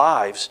into the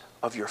lives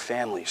of your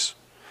families,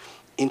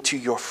 into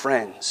your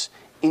friends,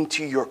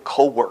 into your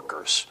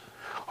co-workers.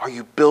 Are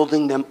you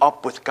building them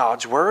up with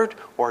God's word,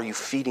 or are you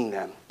feeding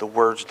them the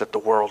words that the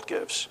world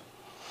gives?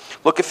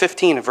 Look at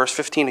 15, and verse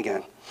 15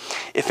 again.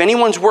 If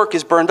anyone's work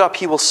is burned up,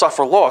 he will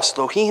suffer loss,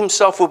 though he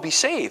himself will be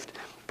saved,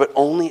 but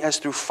only as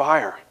through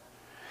fire.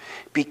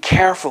 Be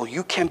careful.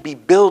 You can be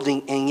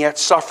building and yet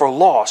suffer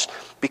loss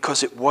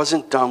because it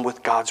wasn't done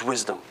with God's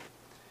wisdom.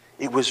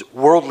 It was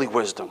worldly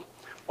wisdom,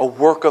 a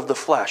work of the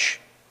flesh,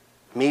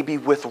 maybe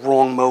with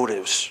wrong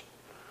motives.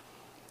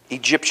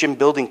 Egyptian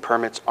building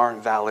permits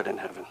aren't valid in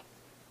heaven.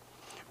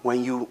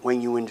 When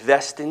you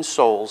invest in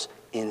souls,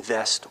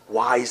 invest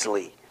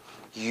wisely.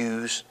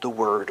 Use the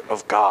word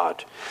of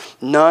God.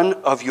 None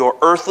of your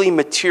earthly,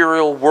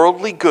 material,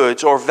 worldly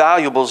goods or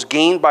valuables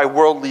gained by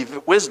worldly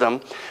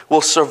wisdom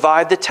will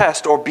survive the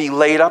test or be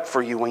laid up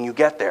for you when you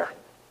get there.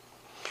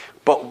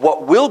 But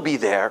what will be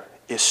there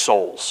is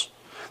souls.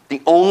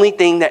 The only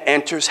thing that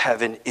enters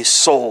heaven is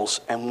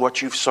souls and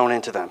what you've sown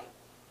into them.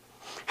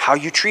 How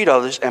you treat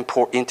others and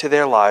pour into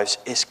their lives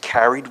is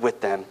carried with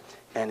them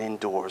and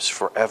endures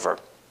forever.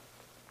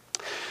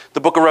 The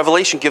book of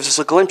Revelation gives us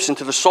a glimpse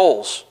into the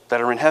souls that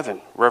are in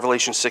heaven.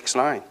 Revelation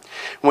 6:9.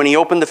 When he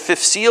opened the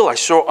fifth seal, I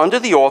saw under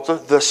the altar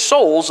the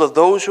souls of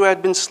those who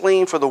had been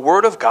slain for the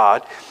word of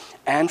God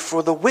and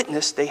for the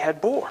witness they had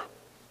bore.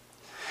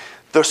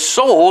 The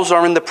souls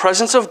are in the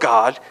presence of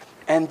God,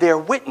 and their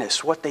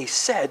witness, what they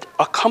said,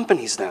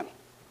 accompanies them.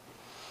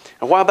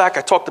 A while back,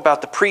 I talked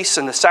about the priests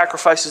and the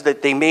sacrifices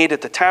that they made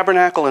at the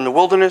tabernacle in the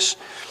wilderness,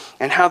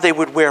 and how they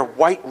would wear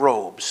white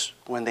robes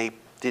when they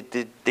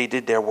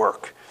did their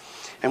work.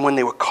 And when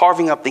they were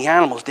carving up the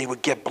animals, they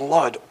would get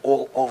blood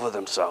all over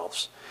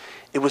themselves.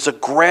 It was a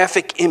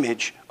graphic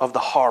image of the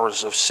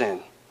horrors of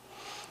sin.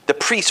 The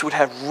priests would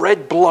have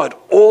red blood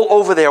all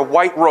over their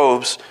white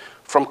robes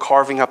from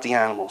carving up the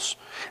animals.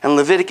 And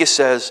Leviticus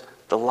says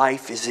the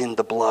life is in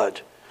the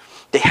blood.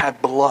 They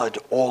had blood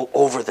all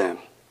over them.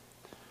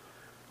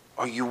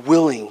 Are you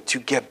willing to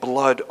get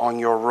blood on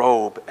your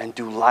robe and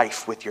do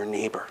life with your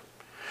neighbor?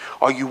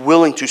 Are you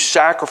willing to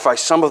sacrifice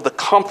some of the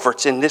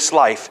comforts in this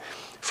life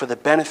for the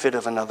benefit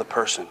of another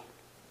person,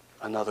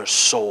 another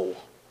soul?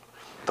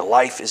 The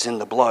life is in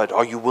the blood.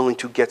 Are you willing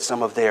to get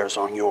some of theirs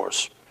on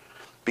yours?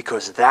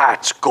 Because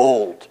that's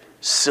gold,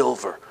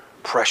 silver,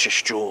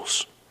 precious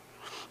jewels.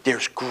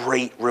 There's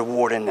great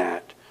reward in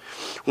that.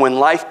 When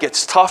life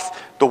gets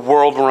tough, the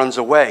world runs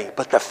away,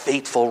 but the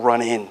faithful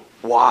run in.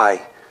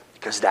 Why?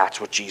 Because that's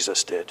what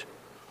Jesus did.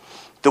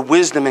 The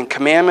wisdom and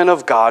commandment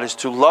of God is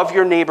to love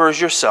your neighbor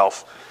as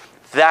yourself.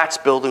 That's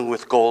building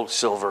with gold,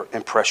 silver,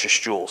 and precious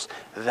jewels.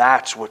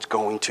 That's what's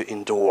going to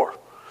endure.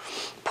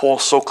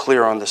 Paul's so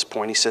clear on this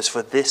point. He says,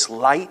 for this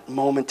light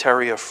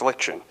momentary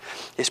affliction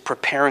is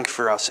preparing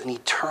for us an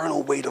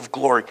eternal weight of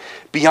glory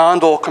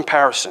beyond all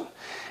comparison,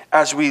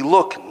 as we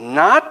look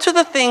not to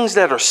the things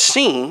that are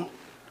seen,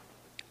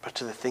 but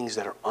to the things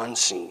that are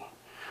unseen.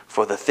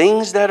 For the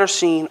things that are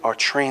seen are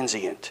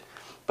transient,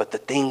 but the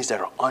things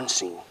that are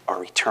unseen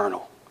are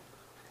eternal.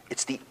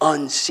 It's the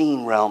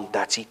unseen realm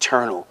that's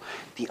eternal.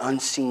 The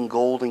unseen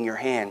gold in your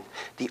hand,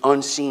 the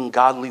unseen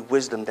godly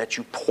wisdom that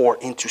you pour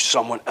into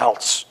someone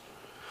else.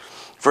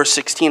 Verse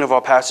 16 of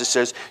our passage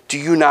says, do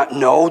you not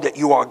know that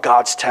you are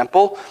God's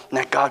temple and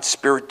that God's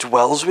Spirit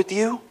dwells with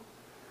you?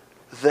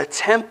 The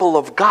temple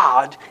of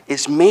God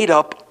is made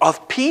up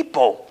of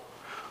people,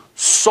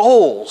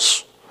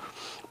 souls.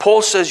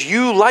 Paul says,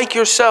 you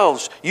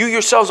yourselves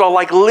are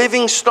like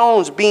living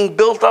stones being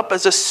built up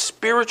as a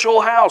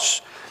spiritual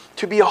house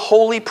to be a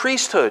holy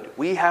priesthood.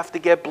 We have to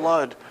get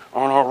blood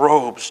on our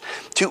robes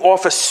to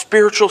offer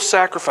spiritual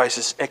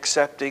sacrifices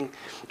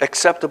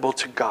acceptable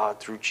to God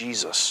through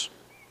Jesus.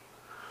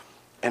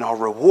 And our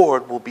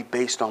reward will be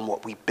based on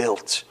what we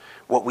built,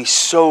 what we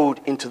sowed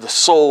into the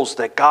souls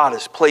that God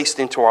has placed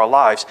into our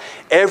lives.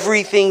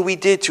 Everything we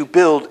did to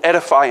build,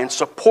 edify, and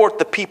support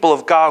the people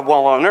of God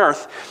while on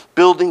earth,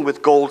 building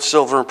with gold,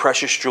 silver, and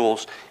precious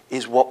jewels,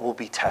 is what will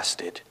be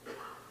tested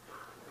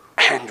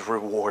and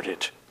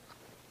rewarded.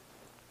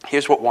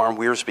 Here's what Warren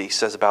Wiersbe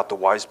says about the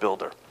wise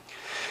builder.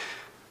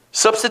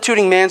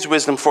 Substituting man's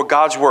wisdom for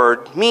God's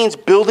word means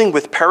building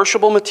with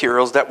perishable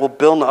materials that will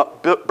burn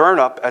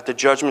up at the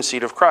judgment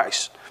seat of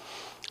Christ.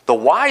 The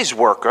wise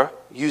worker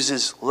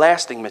uses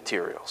lasting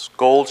materials,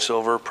 gold,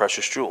 silver,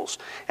 precious jewels,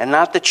 and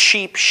not the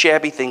cheap,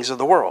 shabby things of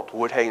the world,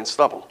 wood, hay, and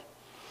stubble.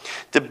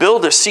 The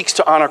builder seeks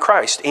to honor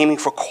Christ, aiming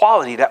for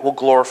quality that will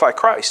glorify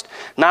Christ,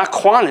 not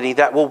quantity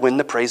that will win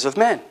the praise of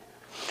men.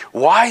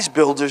 Wise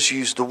builders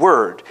use the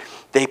word.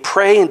 They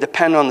pray and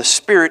depend on the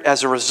Spirit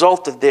as a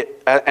result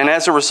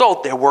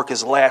their work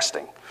is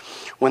lasting.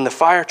 When the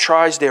fire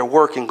tries their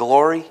work in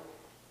glory,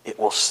 it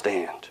will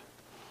stand.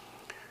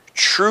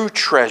 True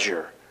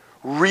treasure,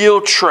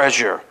 real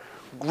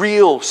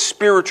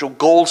spiritual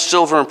gold,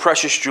 silver, and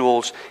precious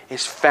jewels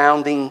is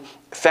found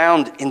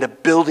in the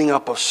building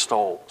up of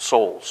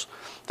souls,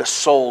 the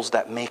souls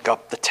that make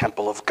up the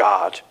temple of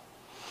God.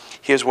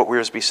 Here's what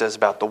Wiersbe says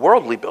about the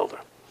worldly builder.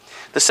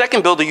 The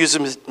second builder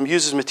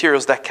uses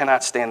materials that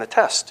cannot stand the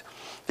test.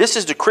 This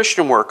is the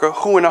Christian worker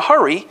who, in a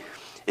hurry,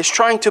 is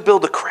trying to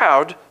build a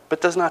crowd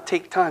but does not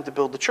take time to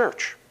build the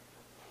church.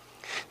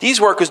 These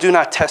workers do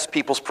not test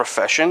people's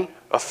profession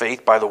of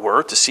faith by the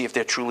word to see if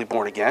they're truly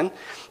born again.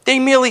 They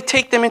merely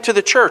take them into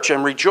the church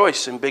and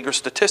rejoice in bigger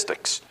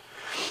statistics.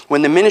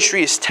 When the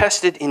ministry is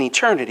tested in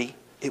eternity,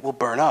 it will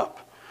burn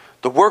up.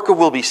 The worker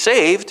will be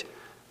saved,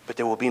 but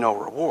there will be no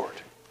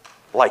reward.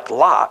 Like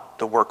Lot,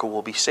 the worker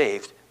will be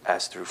saved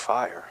as through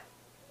fire.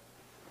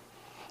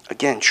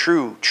 Again,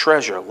 true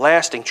treasure,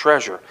 lasting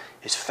treasure,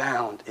 is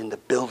found in the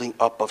building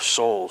up of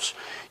souls,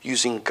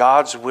 using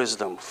God's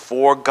wisdom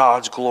for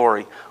God's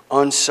glory,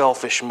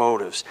 unselfish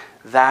motives.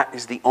 That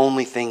is the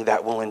only thing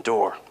that will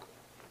endure.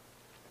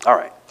 All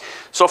right.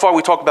 So far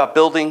we talked about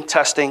building,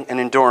 testing,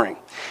 and enduring.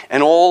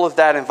 And all of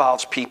that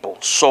involves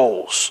people,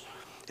 souls.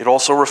 It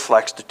also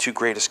reflects the two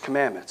greatest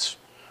commandments.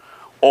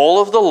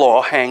 All of the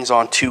law hangs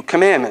on two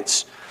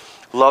commandments.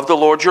 Love the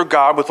Lord your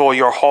God with all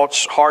your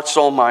heart,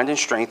 soul, mind, and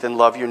strength, and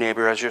love your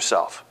neighbor as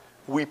yourself.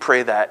 We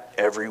pray that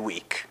every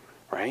week,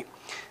 right?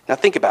 Now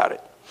think about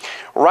it.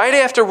 Right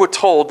after we're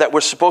told that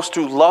we're supposed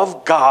to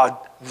love God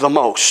the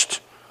most,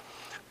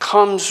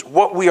 comes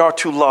what we are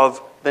to love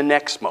the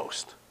next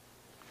most.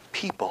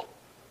 People.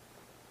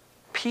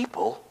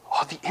 People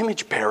are the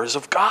image bearers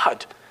of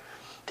God.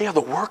 They are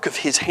the work of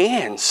his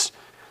hands.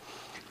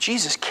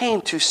 Jesus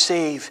came to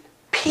save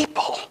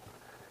people.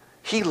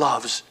 He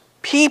loves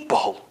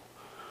people.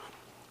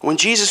 When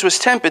Jesus was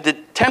tempted,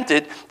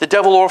 the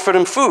devil offered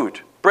him food,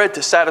 bread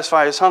to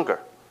satisfy his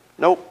hunger.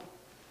 Nope.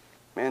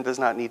 Man does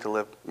not need to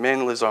live.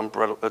 Man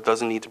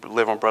doesn't need to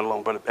live on bread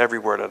alone, but every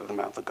word out of the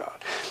mouth of God.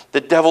 The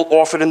devil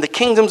offered him the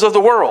kingdoms of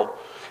the world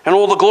and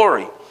all the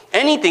glory.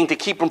 Anything to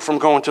keep him from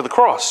going to the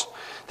cross.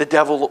 The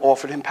devil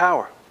offered him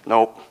power.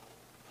 Nope.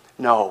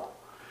 No.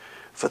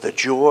 For the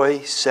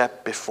joy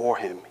set before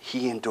him,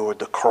 he endured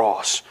the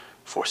cross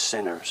for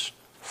sinners,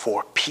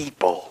 for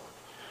people.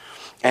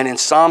 And in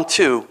Psalm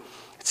 2,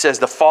 it says,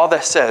 the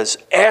Father says,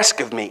 ask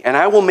of me, and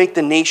I will make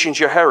the nations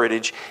your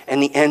heritage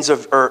and the ends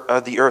of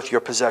the earth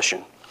your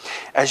possession.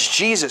 As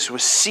Jesus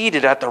was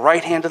seated at the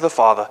right hand of the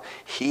Father,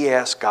 he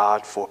asked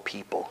God for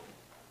people,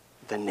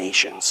 the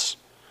nations.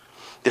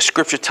 The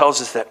scripture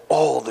tells us that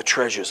all the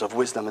treasures of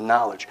wisdom and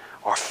knowledge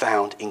are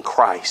found in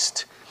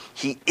Christ.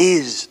 He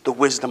is the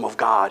wisdom of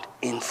God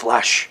in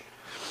flesh.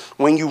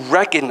 When you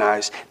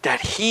recognize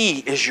that he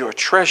is your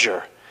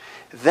treasure,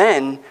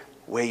 then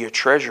where your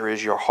treasure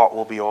is, your heart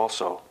will be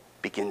also.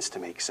 Begins to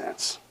make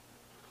sense.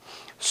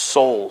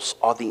 Souls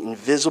are the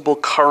invisible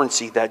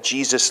currency that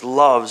Jesus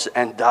loves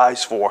and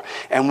dies for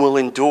and will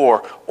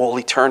endure all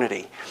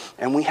eternity.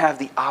 And we have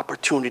the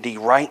opportunity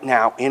right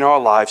now in our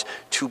lives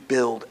to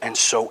build and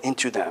sow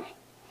into them.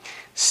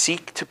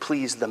 Seek to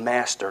please the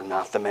master,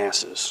 not the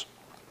masses.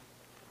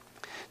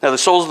 Now, the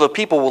souls of the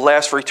people will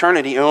last for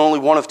eternity in only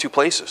one of two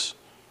places,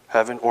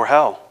 heaven or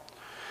hell.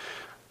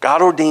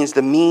 God ordains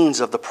the means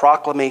of the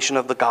proclamation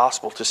of the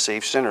gospel to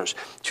save sinners,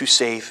 to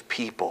save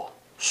people,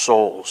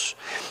 souls.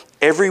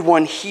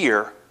 Everyone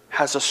here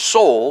has a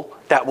soul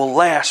that will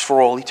last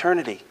for all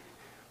eternity.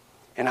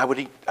 And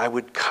I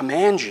would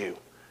command you,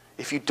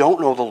 if you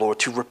don't know the Lord,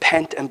 to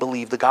repent and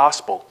believe the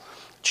gospel.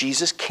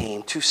 Jesus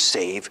came to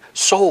save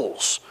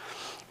souls.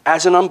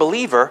 As an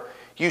unbeliever,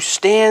 you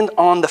stand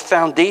on the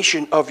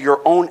foundation of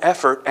your own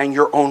effort and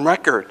your own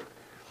record.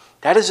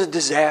 That is a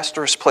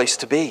disastrous place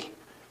to be.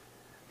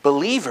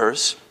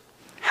 Believers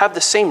have the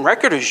same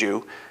record as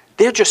you.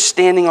 They're just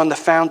standing on the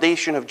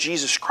foundation of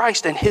Jesus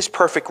Christ and his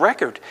perfect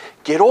record.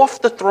 Get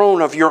off the throne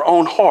of your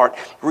own heart,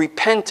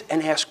 repent,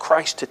 and ask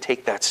Christ to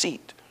take that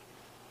seat.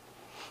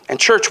 And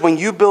church, when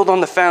you build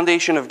on the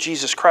foundation of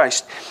Jesus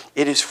Christ,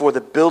 it is for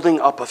the building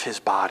up of his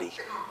body,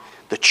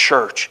 the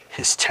church,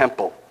 his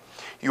temple.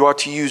 You are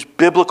to use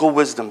biblical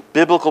wisdom,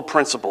 biblical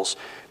principles,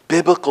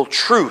 biblical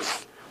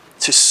truth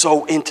to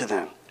sow into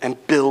them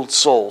and build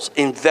souls.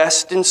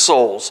 Invest in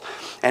souls,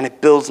 and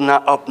it builds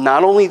up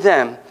not only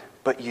them,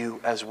 but you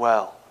as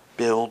well.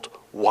 Build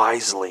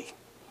wisely.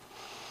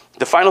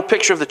 The final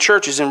picture of the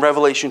church is in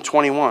Revelation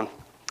 21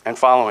 and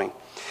following.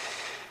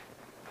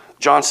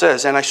 John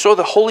says, and I saw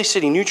the holy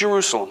city, New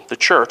Jerusalem, the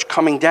church,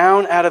 coming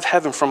down out of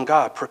heaven from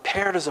God,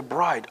 prepared as a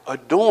bride,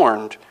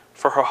 adorned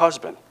for her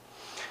husband.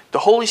 The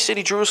holy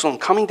city, Jerusalem,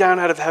 coming down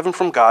out of heaven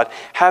from God,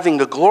 having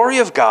the glory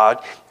of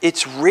God,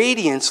 its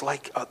radiance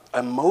like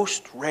a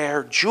most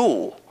rare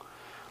jewel,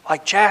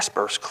 like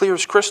jasper, as clear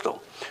as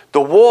crystal.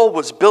 The wall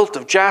was built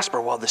of jasper,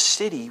 while the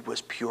city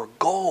was pure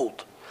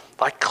gold,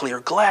 like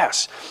clear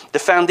glass. The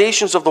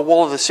foundations of the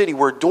wall of the city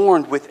were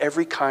adorned with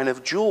every kind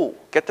of jewel.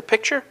 Get the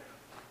picture?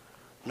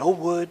 No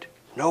wood,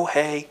 no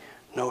hay,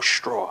 no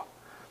straw.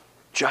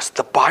 Just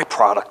the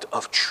byproduct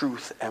of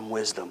truth and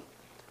wisdom.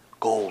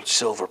 Gold,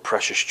 silver,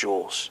 precious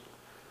jewels.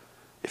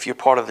 If you're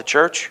part of the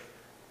church,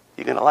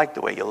 you're going to like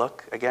the way you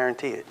look. I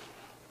guarantee it.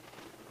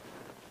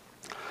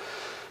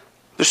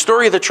 The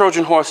story of the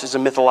Trojan horse is a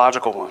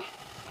mythological one.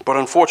 But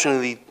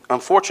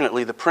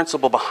unfortunately, the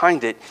principle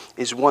behind it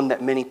is one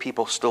that many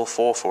people still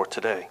fall for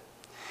today.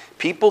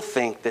 People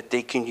think that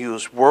they can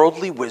use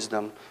worldly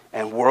wisdom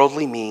and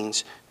worldly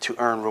means to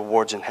earn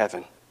rewards in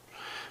heaven.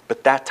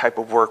 But that type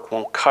of work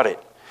won't cut it.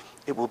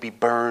 It will be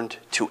burned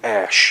to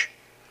ash.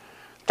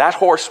 That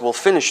horse will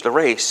finish the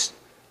race,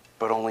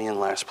 but only in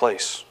last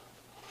place.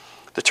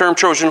 The term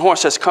Trojan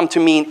horse has come to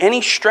mean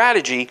any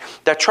strategy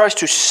that tries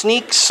to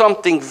sneak in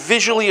something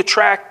visually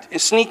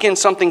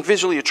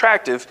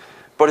attractive,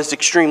 but is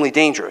extremely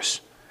dangerous.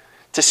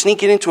 To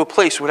sneak it into a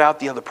place without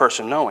the other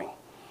person knowing.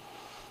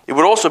 It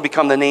would also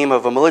become the name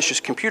of a malicious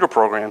computer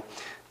program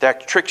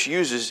that tricks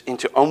users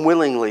into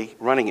unwillingly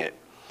running it.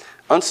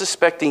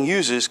 Unsuspecting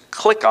users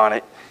click on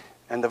it,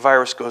 and the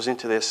virus goes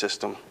into their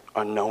system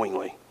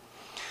unknowingly.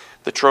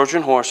 The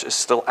Trojan horse is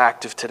still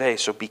active today,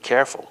 so be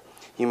careful.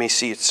 You may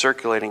see it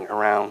circulating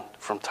around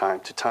from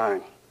time to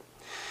time.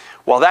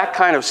 While that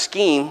kind of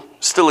scheme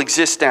still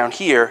exists down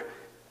here,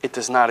 it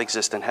does not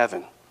exist in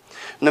heaven.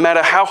 No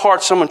matter how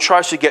hard someone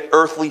tries to get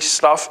earthly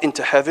stuff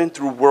into heaven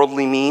through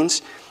worldly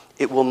means,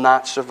 it will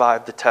not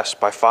survive the test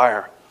by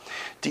fire.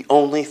 The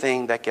only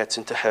thing that gets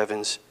into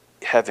heaven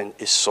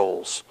is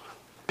souls,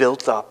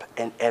 built up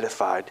and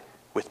edified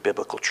with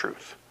biblical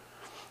truth.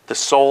 The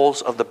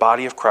souls of the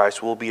body of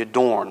Christ will be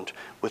adorned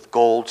with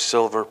gold,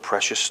 silver,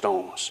 precious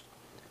stones.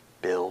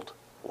 Build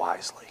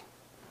wisely.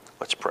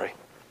 Let's pray.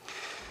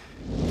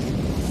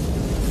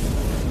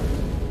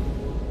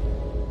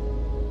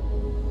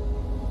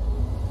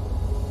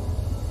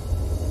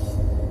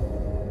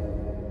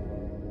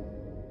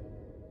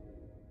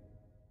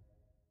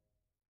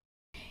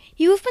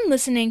 You have been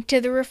listening to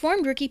the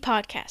Reformed Rookie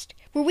Podcast,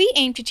 where we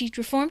aim to teach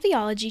Reformed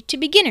theology to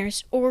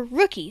beginners or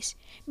rookies.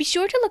 Be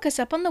sure to look us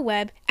up on the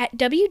web at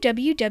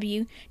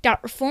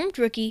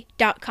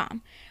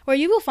www.reformedrookie.com, where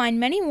you will find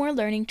many more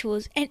learning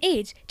tools and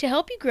aids to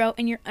help you grow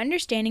in your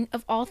understanding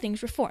of all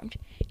things Reformed.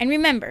 And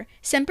remember,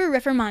 Semper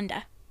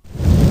Reformanda.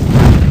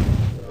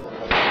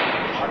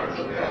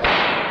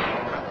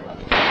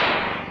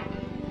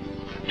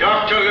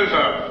 Dr.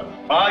 Luther,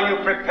 Are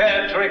you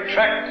prepared to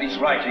retract these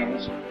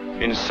writings?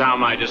 In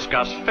some, I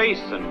discuss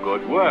faith and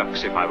good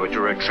works. If I were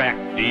to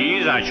retract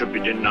these, I should be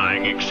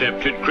denying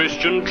accepted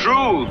Christian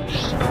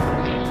truths.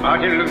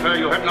 Martin Luther,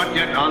 you have not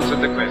yet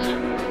answered the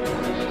question.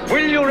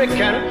 Will you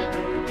recant,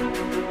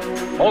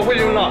 or will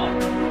you not?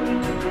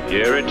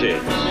 Here it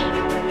is.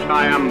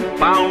 I am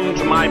bound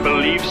to my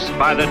beliefs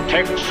by the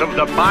texts of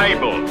the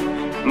Bible.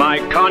 My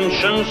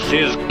conscience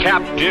is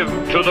captive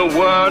to the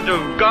Word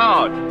of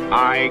God.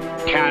 I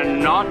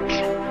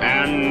cannot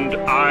and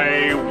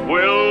I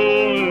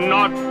will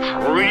not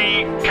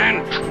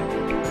recant.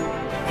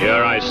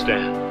 Here I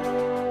stand.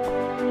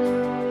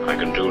 I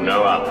can do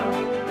no other.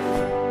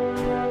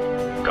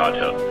 God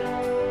help me.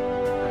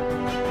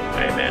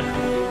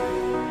 Amen.